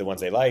tune into the ones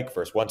they like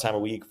versus 1 time a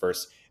week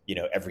versus,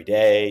 every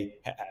day?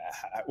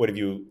 What have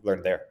you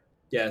learned there?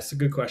 Yeah, it's a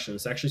good question.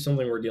 It's actually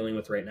something we're dealing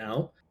with right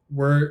now.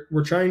 We're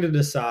trying to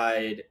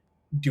decide,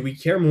 do we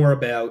care more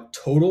about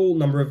total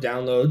number of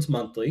downloads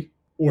monthly,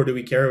 or do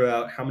we care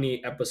about how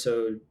many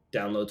episode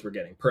downloads we're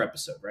getting per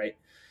episode, right?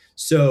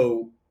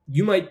 So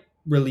you might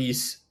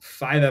release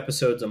 5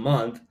 episodes a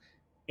month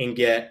and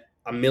get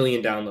 1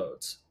 million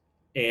downloads.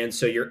 And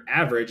so your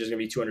average is going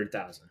to be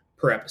 200,000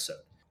 per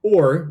episode.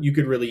 Or you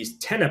could release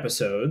 10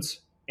 episodes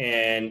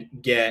and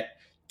get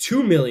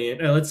 2 million,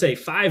 let's say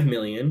 5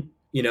 million.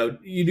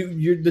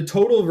 The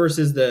total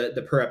versus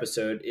the per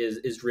episode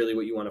is really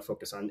what you want to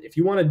focus on. If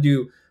you want to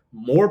do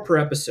more per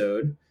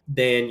episode,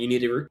 then you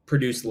need to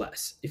produce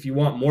less. If you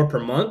want more per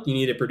month, you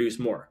need to produce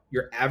more.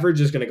 Your average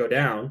is going to go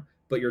down,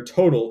 but your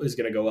total is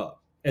going to go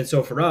up. And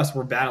so for us,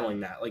 we're battling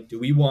that. Like, do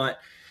we want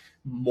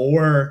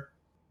more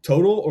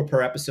total or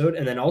per episode?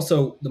 And then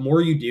also, the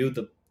more you do,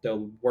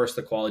 the worse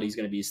the quality is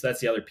going to be. So that's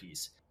the other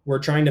piece. We're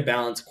trying to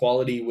balance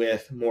quality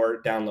with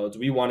more downloads.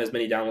 We want as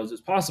many downloads as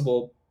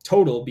possible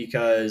total,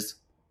 because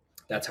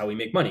that's how we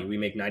make money. We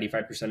make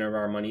 95% of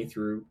our money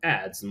through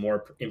ads. The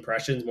more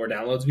impressions, more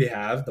downloads we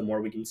have, the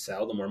more we can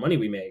sell, the more money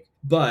we make.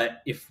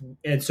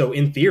 So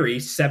in theory,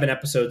 7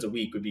 episodes a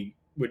week would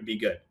be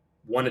good.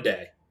 1 a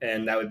day,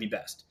 and that would be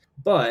best.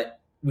 But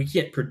we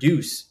can't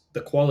produce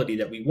the quality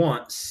that we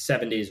want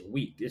 7 days a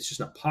week. It's just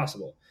not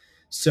possible.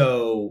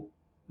 So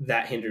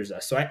that hinders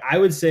us. So I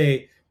would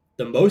say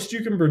the most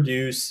you can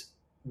produce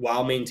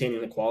while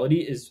maintaining the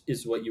quality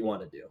is what you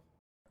want to do.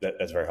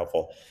 That's very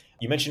helpful.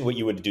 You mentioned what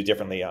you would do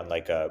differently on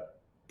like a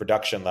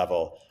production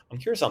level. I'm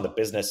curious on the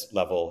business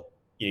level.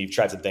 You've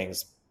tried some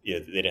things, they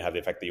didn't have the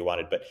effect that you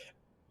wanted, but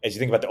as you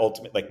think about the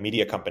ultimate like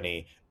media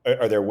company,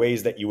 are there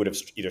ways that you would have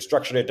either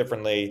structured it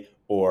differently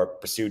or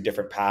pursued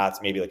different paths,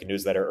 maybe like a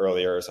newsletter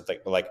earlier or something?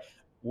 But like,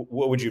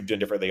 what would you have done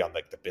differently on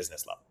like the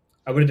business level?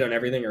 I would have done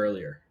everything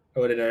earlier. I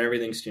would have done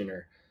everything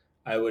sooner.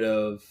 I would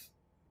have,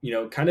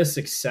 kind of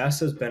success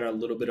has been a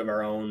little bit of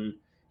our own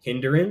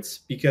hindrance,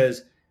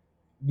 because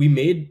we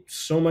made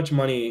so much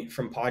money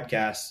from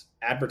podcast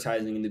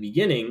advertising in the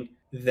beginning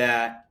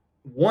that,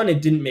 one,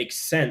 it didn't make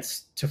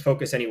sense to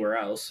focus anywhere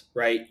else,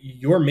 right?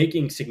 You're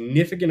making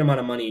significant amount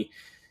of money.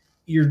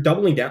 You're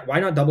doubling down. Why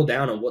not double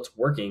down on what's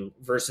working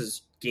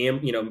versus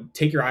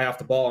take your eye off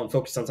the ball and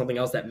focus on something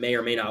else that may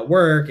or may not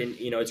work. And,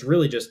 it's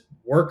really just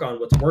work on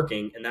what's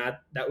working. And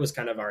that was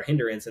kind of our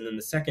hindrance. And then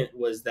the second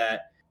was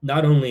that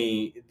not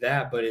only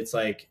that, but it's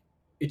like,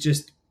 it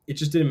just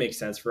didn't make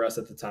sense for us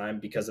at the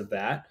time because of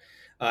that.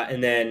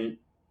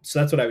 So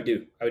that's what I would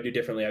do. I would do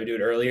differently. I would do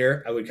it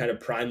earlier. I would kind of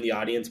prime the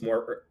audience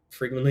more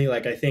frequently.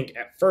 Like, I think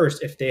at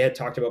first, if they had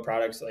talked about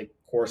products like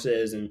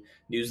courses and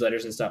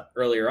newsletters and stuff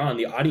earlier on,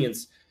 the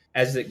audience,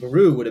 as it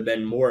grew, would have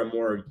been more and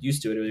more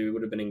used to it. It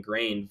would have been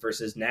ingrained,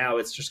 versus now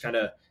it's just kind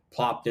of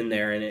plopped in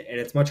there, and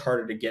it's much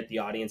harder to get the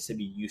audience to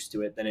be used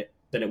to it than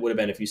it would have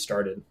been if you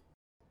started.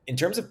 In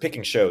terms of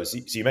picking shows,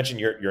 so you mentioned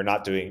you're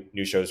not doing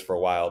new shows for a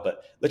while,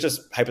 but let's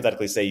just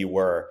hypothetically say you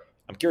were.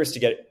 I'm curious to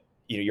get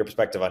your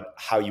perspective on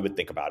how you would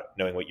think about it,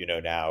 knowing what you know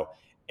now,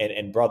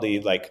 and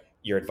broadly, like,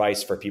 your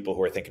advice for people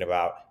who are thinking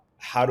about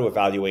how to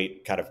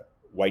evaluate kind of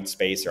white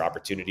space or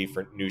opportunity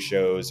for new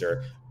shows,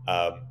 or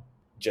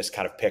just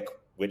kind of pick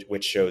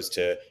which shows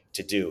to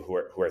do who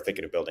are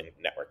thinking of building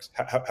networks.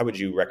 How would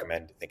you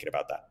recommend thinking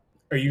about that?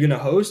 Are you going to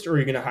host, or are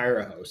you going to hire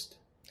a host?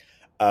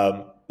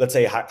 Let's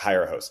say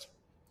hire a host.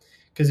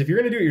 Because if you're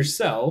going to do it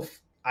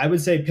yourself, I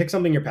would say pick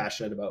something you're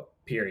passionate about,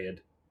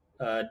 period.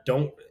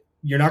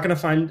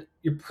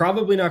 You're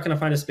probably not going to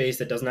find a space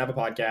that doesn't have a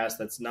podcast,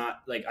 that's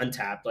not like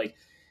untapped. Like,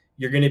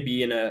 you're going to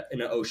be in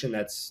an ocean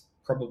that's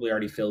probably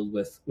already filled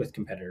with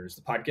competitors.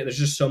 The podcast, there's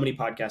just so many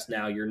podcasts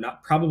now. You're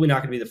probably not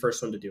going to be the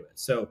first one to do it.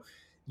 So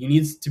you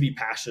need to be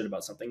passionate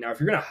about something. Now, if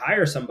you're going to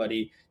hire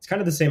somebody, it's kind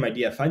of the same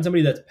idea. Find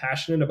somebody that's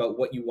passionate about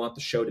what you want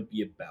the show to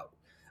be about,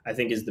 I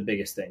think is the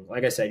biggest thing.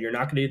 Like I said, you're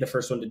not going to be the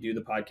first one to do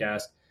the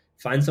podcast.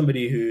 Find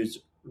somebody who's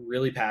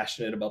really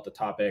passionate about the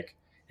topic.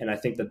 And I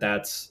think that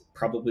that's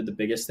probably the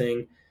biggest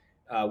thing.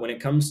 When it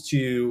comes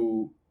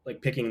to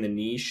like picking the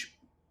niche,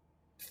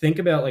 think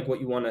about like what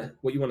you want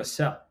to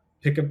sell.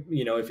 Pick up,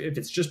 if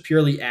it's just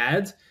purely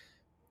ads,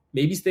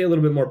 maybe stay a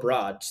little bit more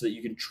broad so that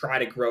you can try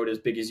to grow it as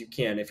big as you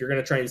can. If you're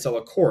going to try and sell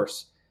a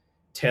course,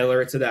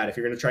 tailor it to that. If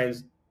you're going to try and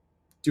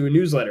do a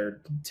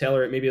newsletter,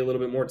 tailor it maybe a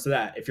little bit more to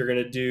that. If you're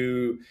going to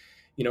do,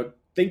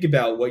 think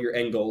about what your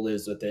end goal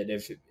is with it,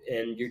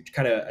 and you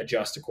kind of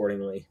adjust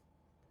accordingly.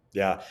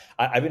 Yeah,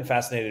 I've been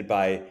fascinated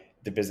by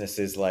the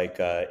businesses like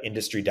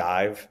Industry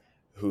Dive,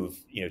 who've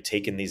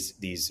taken these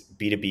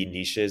B2B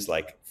niches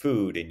like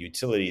food and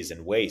utilities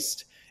and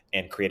waste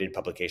and created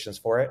publications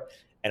for it.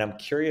 And I'm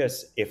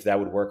curious if that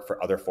would work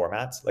for other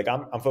formats. Like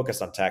I'm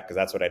focused on tech because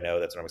that's what I know,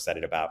 that's what I'm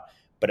excited about.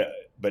 But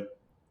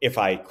if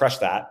I crush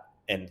that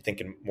and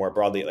thinking more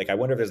broadly, like I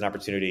wonder if there's an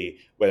opportunity,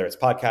 whether it's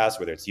podcasts,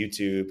 whether it's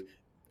YouTube,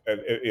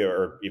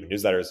 or even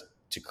newsletters,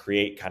 to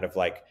create kind of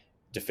like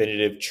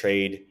definitive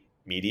trade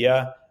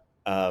media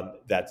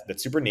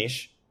that's super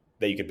niche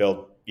that you could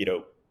build,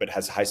 but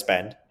has high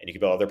spend, and you can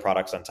build other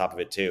products on top of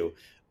it too.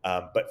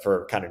 But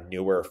for kind of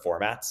newer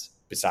formats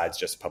besides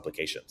just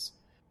publications.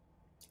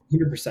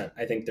 100%.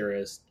 I think there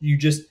is.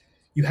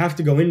 You have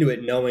to go into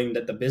it knowing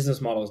that the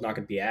business model is not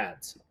going to be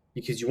ads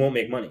because you won't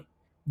make money.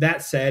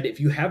 That said, if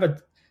you have a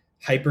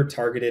hyper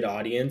targeted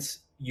audience,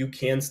 you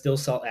can still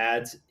sell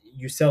ads.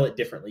 You sell it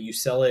differently. You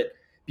sell it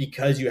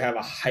because you have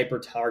a hyper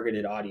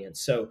targeted audience.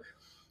 So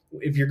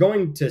if you're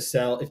going to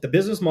sell, if the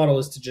business model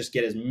is to just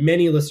get as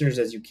many listeners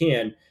as you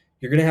can,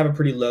 you're going to have a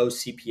pretty low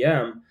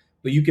CPM,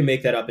 but you can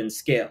make that up in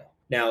scale.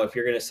 Now, if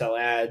you're going to sell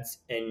ads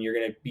and you're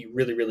going to be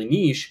really, really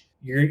niche,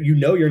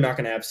 you're not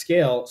going to have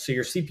scale. So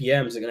your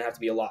CPMs are going to have to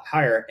be a lot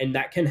higher. And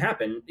that can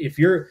happen if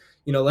you're,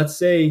 let's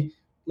say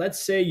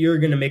you're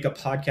going to make a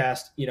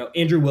podcast,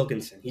 Andrew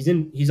Wilkinson,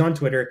 he's on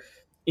Twitter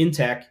in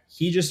tech.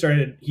 He just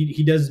started,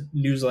 he does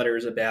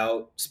newsletters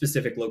about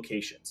specific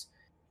locations.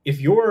 If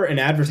you're an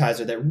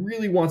advertiser that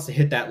really wants to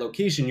hit that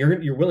location,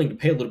 you're willing to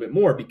pay a little bit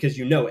more because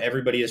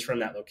everybody is from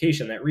that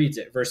location that reads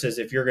it, versus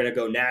if you're going to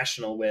go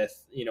national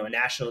with a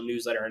national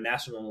newsletter, a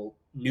national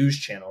news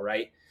channel,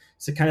 right?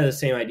 So kind of the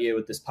same idea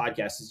with this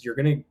podcast is you're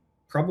going to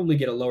probably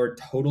get a lower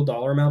total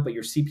dollar amount, but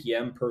your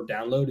CPM per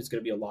download is going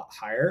to be a lot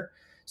higher.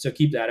 So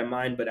keep that in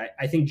mind. But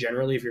I think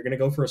generally, if you're going to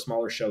go for a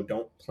smaller show,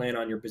 don't plan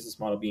on your business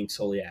model being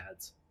solely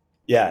ads.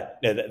 Yeah,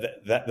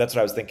 that's what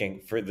I was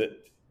thinking. For the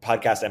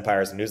podcast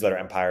empires and newsletter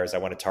empires, I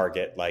want to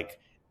target like,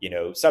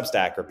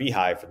 Substack or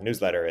Beehive for the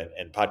newsletter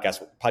and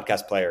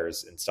podcast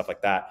players and stuff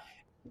like that,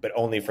 but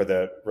only for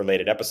the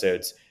related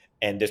episodes.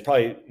 And there's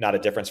probably not a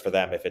difference for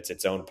them if it's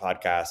its own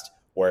podcast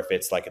or if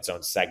it's like its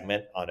own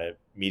segment on a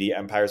media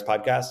empires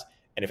podcast.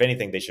 And if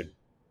anything, they should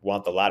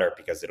want the latter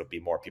because it'll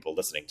be more people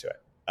listening to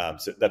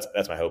it. So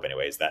that's my hope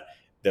anyways, that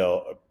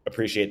they'll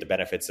appreciate the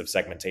benefits of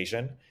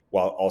segmentation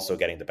while also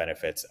getting the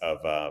benefits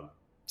of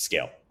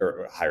scale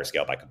or higher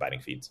scale by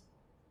combining feeds.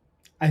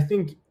 I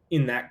think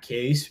in that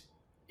case,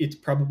 it's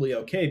probably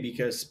okay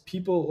because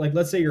people, like,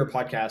 let's say you're a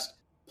podcast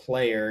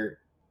player,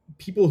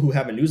 people who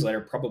have a newsletter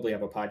probably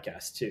have a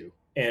podcast too,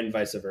 and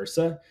vice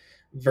versa.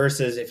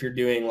 Versus if you're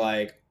doing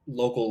like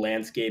local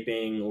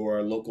landscaping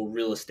or local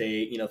real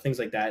estate, things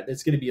like that,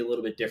 it's going to be a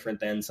little bit different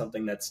than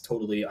something that's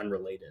totally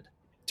unrelated.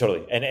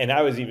 Totally. And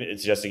I was even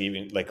suggesting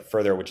even like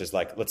further, which is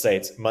like, let's say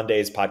it's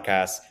Mondays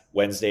podcasts,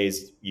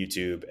 Wednesdays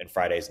YouTube, and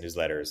Fridays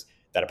newsletters,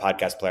 that a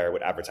podcast player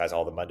would advertise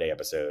all the Monday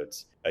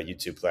episodes, a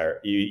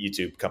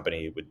YouTube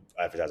company would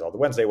advertise all the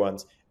Wednesday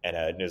ones, and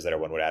a newsletter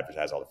one would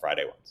advertise all the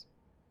Friday ones.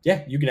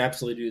 Yeah, you can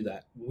absolutely do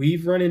that.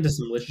 We've run into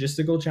some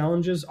logistical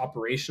challenges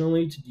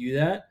operationally to do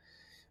that.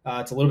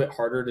 It's a little bit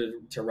harder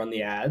to run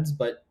the ads,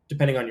 but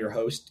depending on your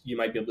host, you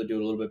might be able to do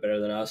it a little bit better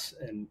than us.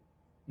 And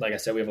like I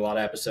said, we have a lot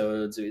of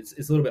episodes.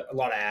 It's a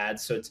lot of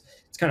ads, so it's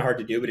kind of hard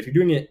to do. But if you're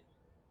doing it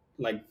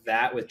like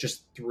that with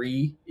just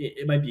 3,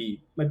 it might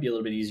be a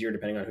little bit easier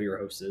depending on who your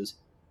host is.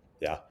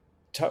 Yeah.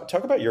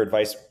 Talk about your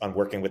advice on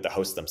working with the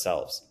hosts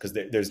themselves, because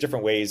there's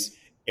different ways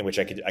in which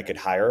I could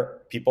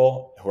hire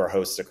people who are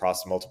hosts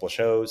across multiple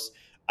shows.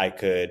 I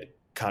could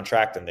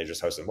contract and they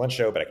just host in one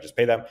show, but I could just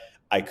pay them.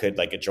 I could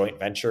like a joint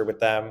venture with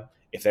them.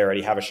 If they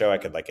already have a show, I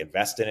could like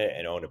invest in it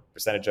and own a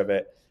percentage of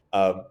it.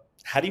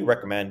 How do you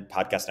recommend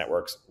podcast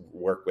networks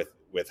work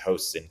with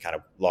hosts in kind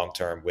of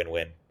long-term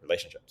win-win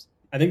relationships?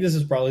 I think this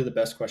is probably the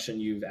best question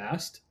you've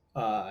asked.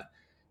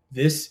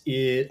 This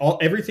is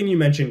everything you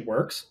mentioned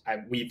works.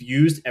 We've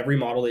used every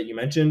model that you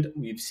mentioned.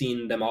 We've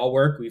seen them all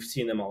work. We've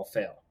seen them all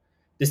fail.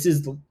 This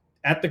is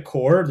at the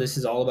core. This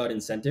is all about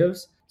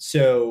incentives.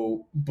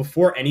 So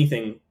before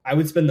anything, I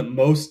would spend the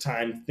most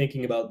time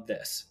thinking about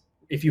this.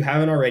 If you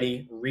haven't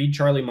already, read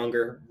Charlie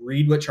Munger,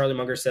 read what Charlie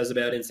Munger says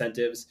about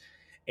incentives,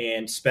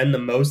 and spend the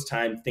most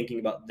time thinking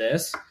about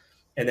this.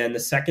 And then the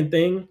second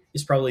thing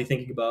is probably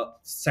thinking about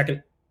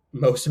second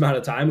most amount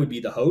of time would be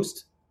the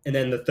host. And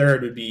then the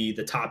third would be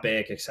the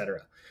topic,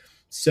 etc.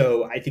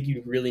 So I think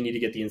you really need to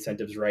get the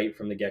incentives right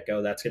from the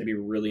get-go. That's going to be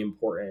really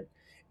important.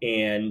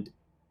 And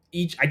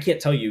I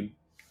can't tell you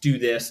do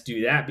this,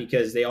 do that,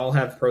 because they all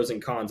have pros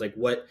and cons. Like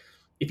what,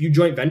 if you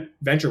joint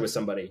venture with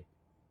somebody,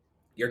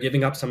 you're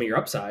giving up some of your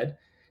upside,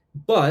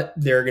 but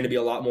they're going to be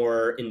a lot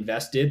more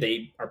invested.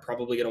 They are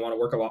probably going to want to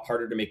work a lot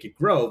harder to make it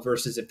grow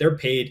versus if they're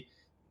paid,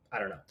 I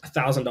don't know,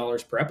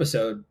 $1,000 per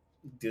episode.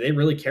 Do they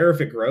really care if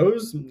it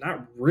grows?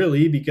 Not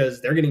really,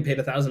 because they're getting paid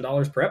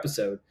 $1,000 per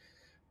episode,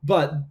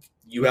 but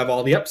you have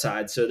all the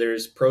upside. So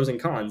there's pros and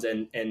cons,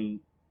 and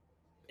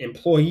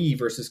employee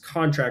versus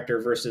contractor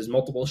versus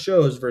multiple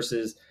shows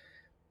versus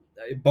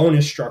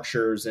bonus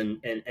structures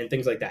and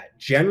things like that.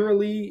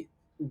 Generally,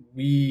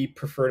 we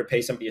prefer to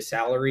pay somebody a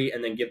salary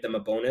and then give them a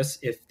bonus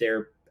if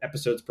their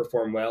episodes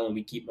perform well and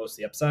we keep most of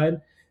the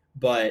upside.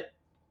 But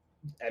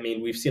I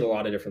mean, we've seen a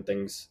lot of different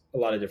things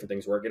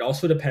work. It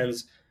also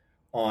depends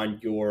on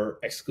your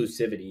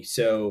exclusivity.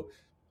 So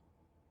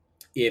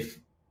if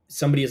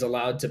somebody is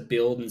allowed to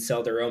build and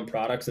sell their own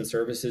products and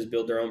services,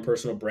 build their own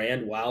personal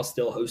brand while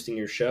still hosting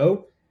your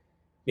show,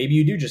 maybe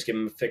you do just give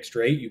them a fixed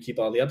rate. You keep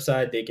all the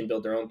upside. They can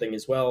build their own thing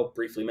as well.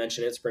 Briefly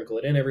mention it, sprinkle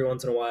it in every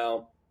once in a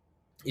while.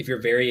 If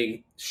you're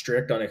very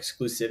strict on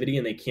exclusivity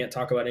and they can't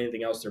talk about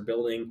anything else they're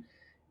building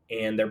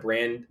and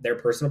their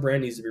personal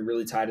brand needs to be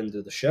really tied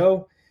into the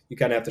show, you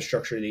kind of have to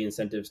structure the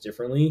incentives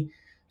differently.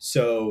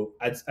 So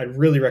I'd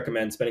really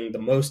recommend spending the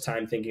most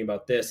time thinking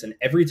about this. And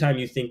every time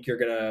you think you're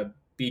going to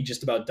be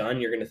just about done,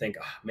 you're going to think,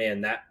 oh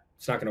man,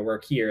 it's not going to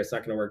work here. It's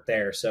not going to work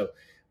there. So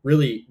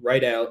really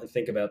write out and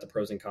think about the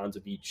pros and cons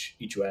of each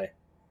way.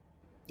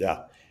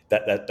 Yeah,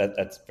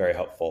 that's very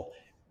helpful.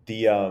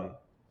 The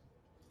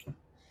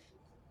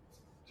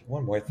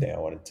one more thing I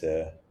wanted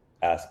to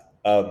ask.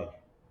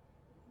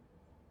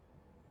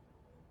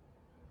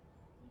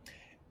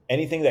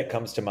 Anything that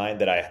comes to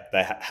mind that I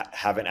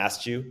haven't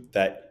asked you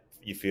that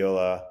you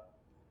feel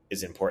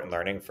is important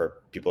learning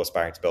for people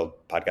aspiring to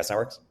build podcast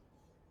networks?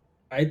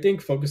 I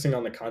think focusing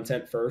on the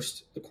content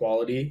first, the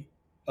quality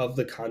of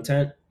the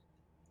content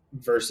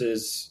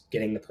versus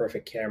getting the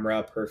perfect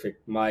camera,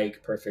 perfect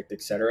mic, perfect,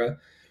 etc.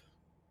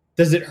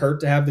 Does it hurt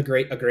to have a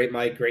great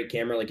mic, great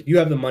camera? Like if you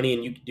have the money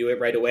and you can do it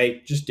right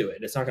away, just do it.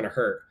 It's not going to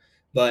hurt,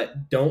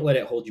 but don't let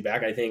it hold you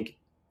back. I think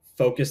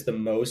focus the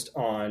most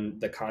on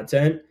the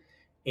content,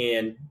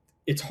 and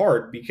it's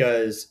hard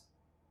because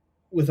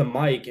with a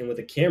mic and with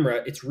a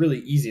camera, it's really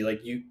easy.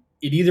 Like it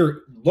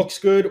either looks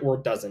good or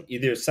it doesn't.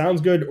 Either it sounds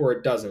good or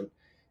it doesn't.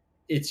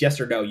 It's yes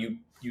or no. You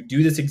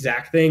do this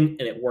exact thing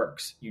and it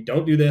works. You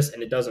don't do this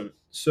and it doesn't.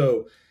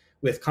 So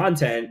with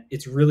content,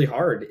 it's really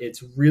hard.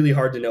 It's really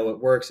hard to know it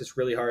works. It's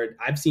really hard.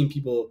 I've seen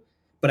people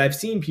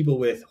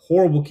with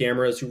horrible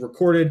cameras who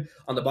recorded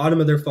on the bottom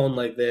of their phone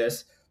like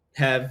this,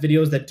 have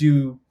videos that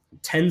do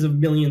tens of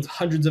millions,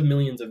 hundreds of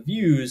millions of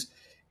views,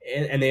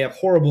 and they have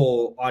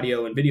horrible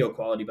audio and video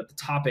quality, but the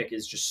topic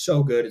is just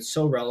so good. It's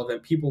so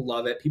relevant. People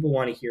love it. People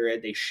want to hear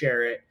it. They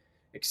share it,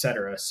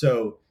 etc.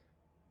 So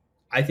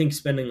I think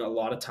spending a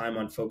lot of time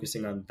on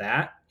focusing on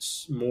that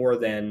more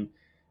than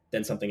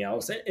something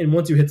else. And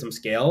once you hit some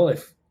scale,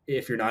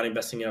 if you're not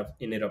investing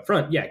in it up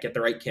front, yeah, get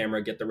the right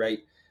camera, get the right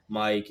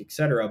mic,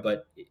 etc.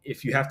 But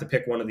if you have to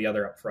pick one or the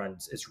other up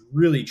front, it's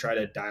really try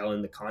to dial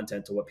in the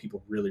content to what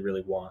people really,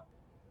 really want.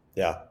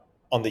 Yeah.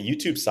 On the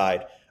YouTube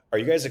side, are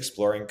you guys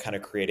exploring kind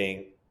of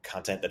creating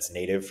content that's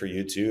native for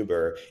YouTube,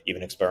 or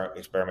even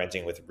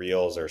experimenting with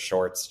reels or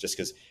shorts? Just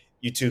because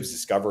YouTube's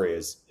discovery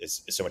is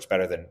so much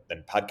better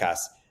than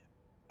podcasts.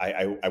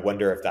 I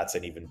wonder if that's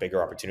an even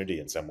bigger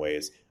opportunity in some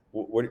ways.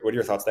 What are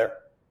your thoughts there?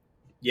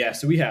 Yeah,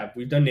 so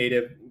we've done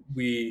native.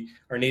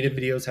 Our native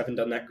videos haven't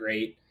done that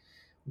great.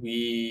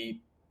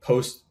 We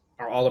post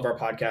all of our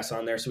podcasts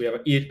on there. So we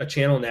have a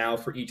channel now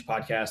for each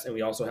podcast, and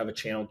we also have a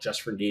channel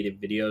just for native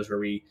videos where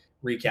we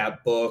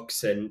recap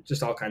books and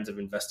just all kinds of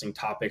investing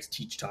topics,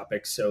 teach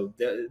topics. So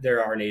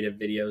there are native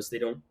videos. They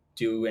don't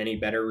do any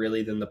better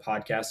really than the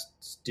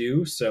podcasts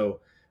do.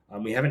 So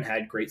we haven't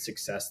had great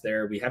success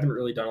there. We haven't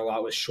really done a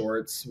lot with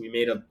shorts. We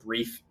made a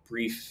brief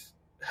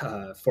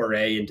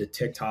foray into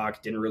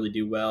TikTok, didn't really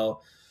do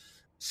well.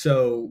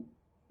 So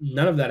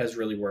none of that has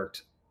really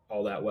worked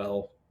all that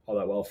well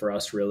for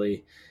us,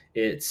 really.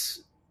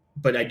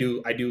 But I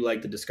do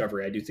like the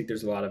discovery. I do think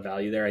there's a lot of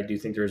value there. I do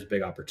think there's a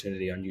big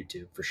opportunity on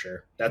YouTube for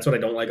sure. That's what I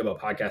don't like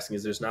about podcasting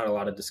is there's not a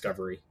lot of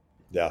discovery.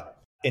 Yeah.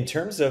 In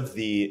terms of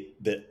the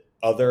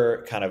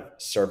other kind of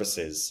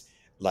services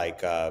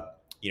like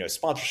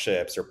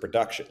sponsorships or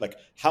production, like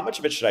how much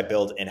of it should I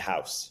build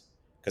in-house?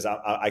 Because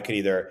I could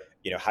either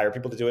hire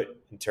people to do it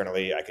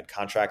internally. I could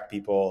contract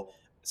people.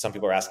 Some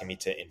people are asking me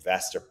to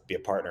invest or be a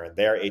partner in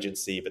their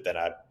agency, but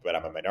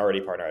I'm a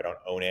minority partner. I don't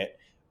own it.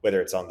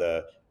 Whether it's on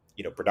the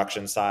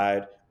production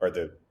side or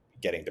the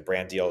getting the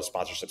brand deal,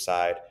 sponsorship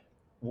side,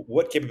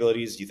 what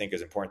capabilities do you think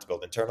is important to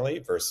build internally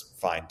versus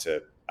fine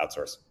to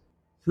outsource?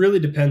 Really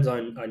depends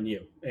on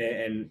you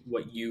and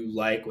what you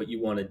like, what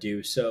you want to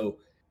do. So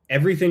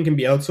everything can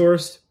be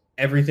outsourced.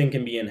 everything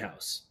can be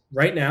in-house.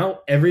 Right now,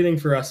 everything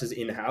for us is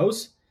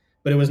in-house,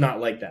 but it was not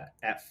like that.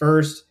 At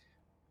first,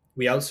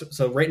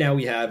 so right now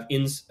we have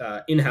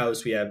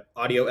in-house, we have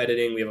audio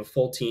editing, we have a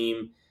full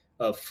team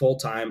of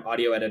full-time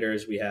audio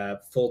editors, we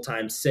have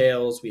full-time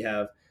sales, we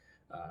have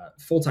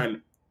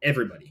full-time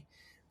everybody.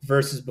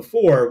 Versus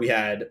before, we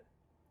had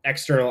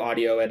external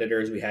audio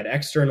editors, we had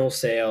external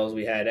sales,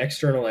 we had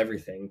external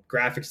everything,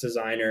 graphics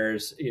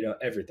designers,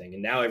 everything.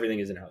 And now everything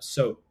is in-house.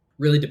 So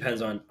really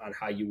depends on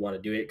how you want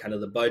to do it, kind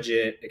of the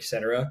budget,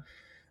 etc.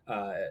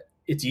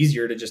 It's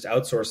easier to just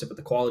outsource it, but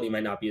the quality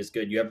might not be as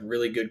good. You have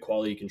really good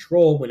quality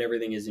control when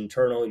everything is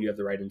internal. You have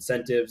the right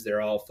incentives.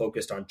 They're all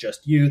focused on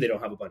just you. They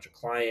don't have a bunch of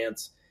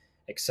clients,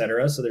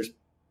 etc. So there's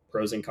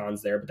pros and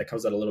cons there, but that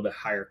comes at a little bit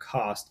higher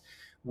cost.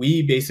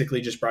 We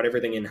basically just brought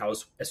everything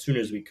in-house as soon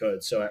as we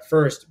could. So at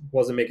first,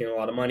 wasn't making a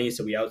lot of money,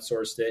 so we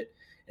outsourced it.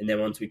 And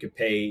then once we could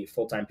pay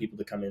full-time people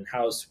to come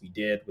in-house, we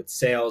did. With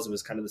sales, it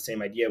was kind of the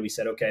same idea. We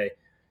said, okay,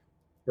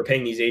 we're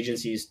paying these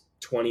agencies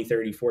 20,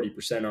 30,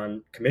 40%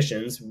 on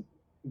commissions.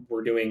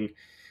 We're doing,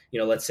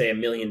 let's say $1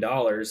 million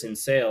in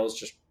sales,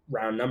 just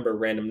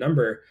random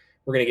number.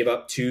 We're going to give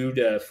up $200,000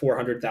 to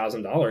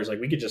 $400,000. Like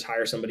we could just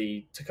hire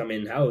somebody to come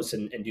in-house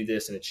and do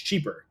this, and it's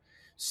cheaper.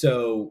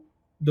 So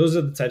those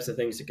are the types of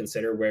things to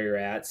consider where you're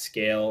at,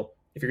 scale.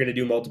 If you're going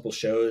to do multiple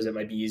shows, it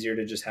might be easier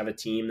to just have a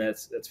team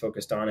that's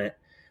focused on it.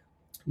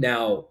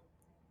 Now,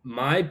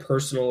 my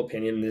personal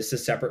opinion, this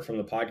is separate from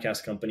the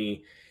podcast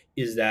company,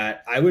 is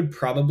that I would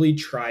probably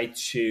try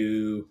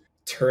to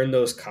turn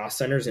those cost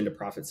centers into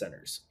profit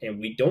centers. And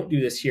we don't do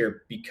this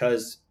here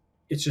because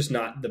it's just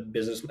not the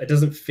business. It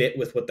doesn't fit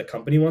with what the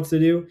company wants to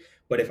do.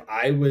 But if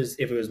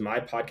it was my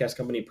podcast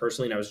company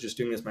personally, and I was just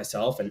doing this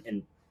myself,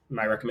 and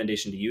my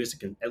recommendation to you is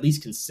to at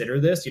least consider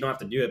this. You don't have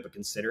to do it, but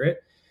consider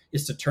it,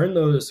 is to turn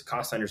those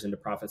cost centers into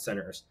profit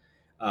centers.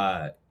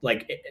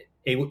 Like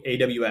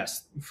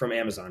AWS from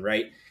Amazon,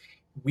 right?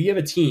 We have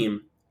a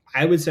team.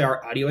 I would say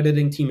our audio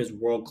editing team is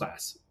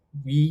world-class.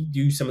 We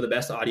do some of the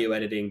best audio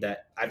editing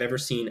that I've ever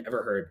seen,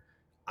 ever heard.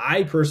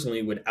 I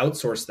personally would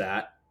outsource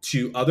that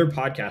to other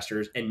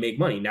podcasters and make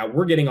money. Now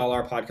we're getting all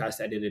our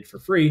podcasts edited for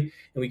free,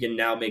 and we can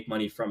now make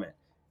money from it.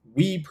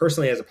 We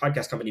personally, as a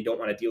podcast company, don't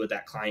want to deal with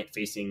that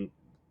client-facing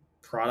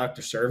product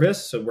or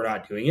service, so we're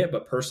not doing it.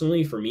 But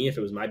personally, for me, if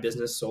it was my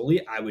business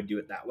solely, I would do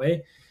it that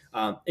way.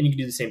 And you can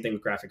do the same thing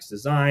with graphics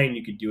design.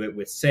 You could do it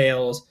with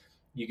sales.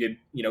 You could,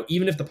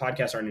 even if the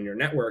podcasts aren't in your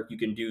network, you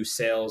can do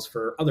sales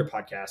for other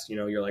podcasts.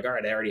 You're like, all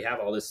right, I already have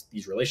all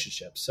these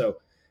relationships. So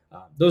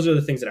those are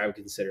the things that I would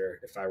consider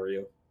if I were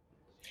you.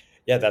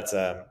 Yeah, that's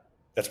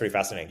pretty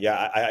fascinating.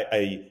 Yeah,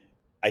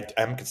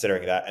 I'm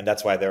considering that, and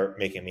that's why they're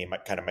making me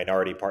kind of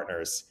minority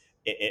partners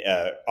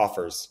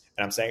offers.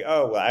 And I'm saying,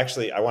 oh, well,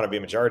 actually, I want to be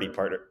a majority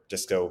partner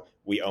just so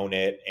we own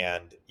it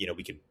and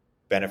we could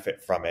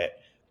benefit from it.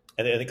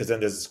 And then, because then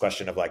there's this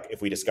question of like,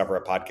 if we discover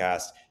a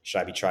podcast,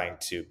 should I be trying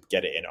to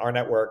get it in our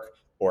network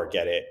or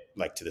get it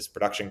like to this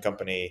production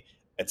company,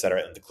 et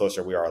cetera? And the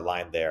closer we are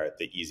aligned there,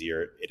 the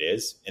easier it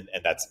is. And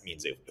that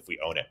means if we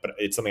own it. But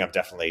it's something I'm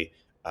definitely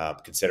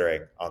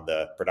considering on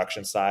the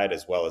production side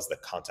as well as the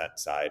content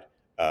side,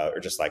 or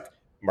just like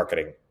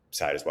marketing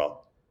side as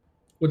well.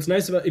 What's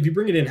nice about if you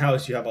bring it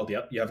in-house, you have a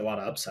lot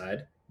of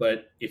upside.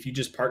 But if you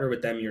just partner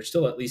with them, you're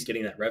still at least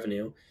getting that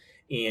revenue.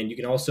 And you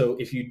can also,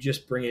 if you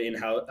just bring it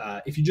in-house,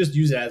 if you just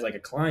use it as like a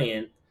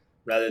client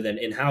rather than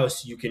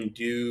in-house, you can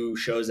do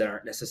shows that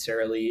aren't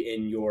necessarily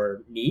in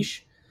your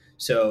niche.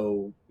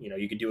 So,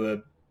 you could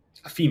do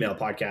a female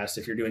podcast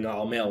if you're doing an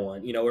all-male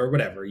one, or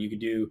whatever. You could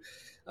do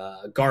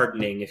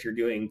gardening if you're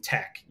doing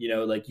tech,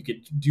 like you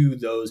could do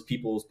those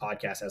people's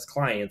podcasts as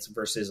clients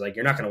versus like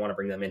you're not going to want to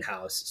bring them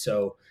in-house.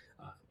 So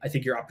I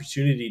think your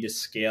opportunity to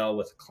scale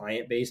with a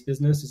client-based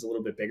business is a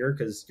little bit bigger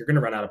because you're going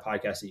to run out of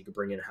podcasts that you could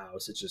bring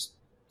in-house. It's just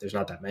there's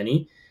not that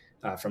many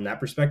from that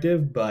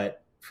perspective,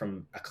 but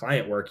from a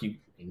client work,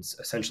 it's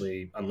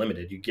essentially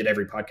unlimited. You get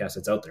every podcast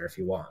that's out there if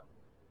you want.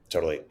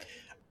 Totally.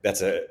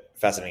 That's a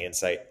fascinating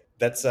insight.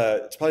 That's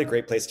it's probably a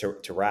great place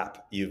to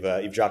wrap.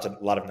 You've dropped a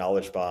lot of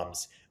knowledge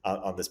bombs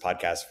on this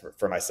podcast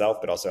for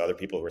myself, but also other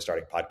people who are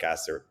starting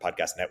podcasts or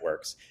podcast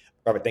networks.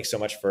 Robert, thanks so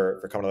much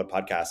for coming on the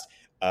podcast.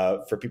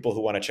 For people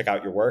who want to check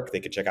out your work, they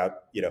could check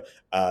out,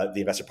 the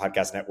Investor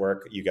Podcast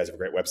Network. You guys have a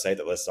great website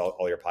that lists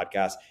all your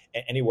podcasts.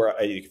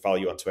 Anywhere you can follow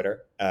you on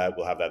Twitter.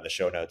 We'll have that in the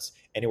show notes.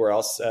 Anywhere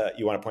else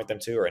you want to point them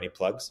to or any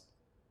plugs?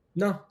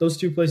 No, those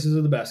two places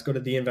are the best. Go to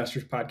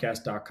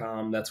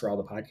theinvestorspodcast.com. That's where all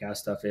the podcast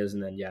stuff is.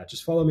 And then,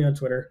 just follow me on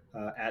Twitter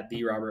at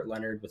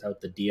 @TheRobertLeonard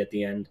without the D at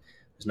the end.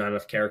 There's not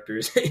enough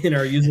characters in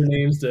our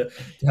usernames to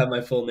have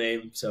my full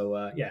name.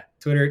 So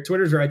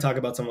Twitter's where I talk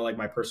about some of like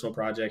my personal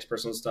projects,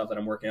 personal stuff that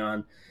I'm working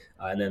on.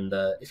 And then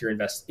if you're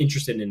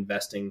interested in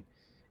investing,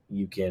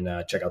 you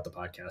can check out the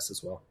podcast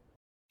as well.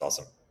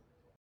 Awesome.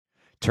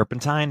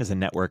 Turpentine is a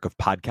network of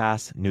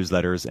podcasts,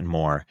 newsletters, and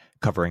more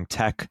covering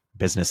tech,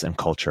 business, and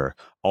culture,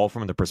 all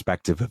from the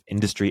perspective of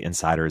industry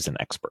insiders and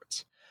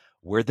experts.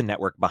 We're the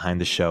network behind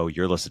the show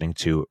you're listening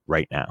to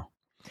right now.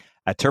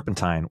 At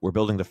Turpentine, we're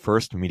building the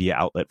first media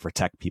outlet for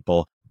tech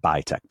people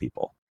by tech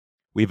people.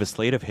 We have a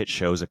slate of hit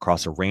shows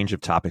across a range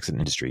of topics and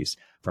industries,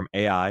 from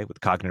AI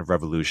with Cognitive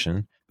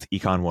Revolution to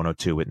Econ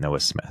 102 with Noah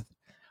Smith.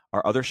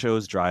 Our other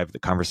shows drive the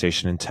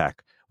conversation in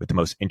tech with the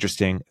most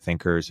interesting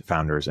thinkers,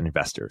 founders, and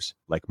investors,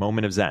 like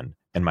Moment of Zen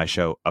and my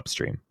show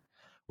Upstream.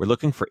 We're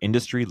looking for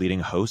industry-leading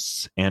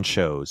hosts and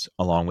shows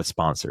along with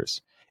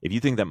sponsors. If you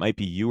think that might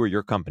be you or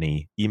your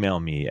company, email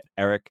me at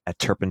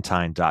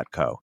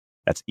eric@turpentine.co.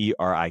 That's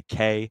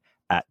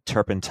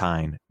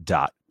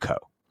ERIK@turpentine.co.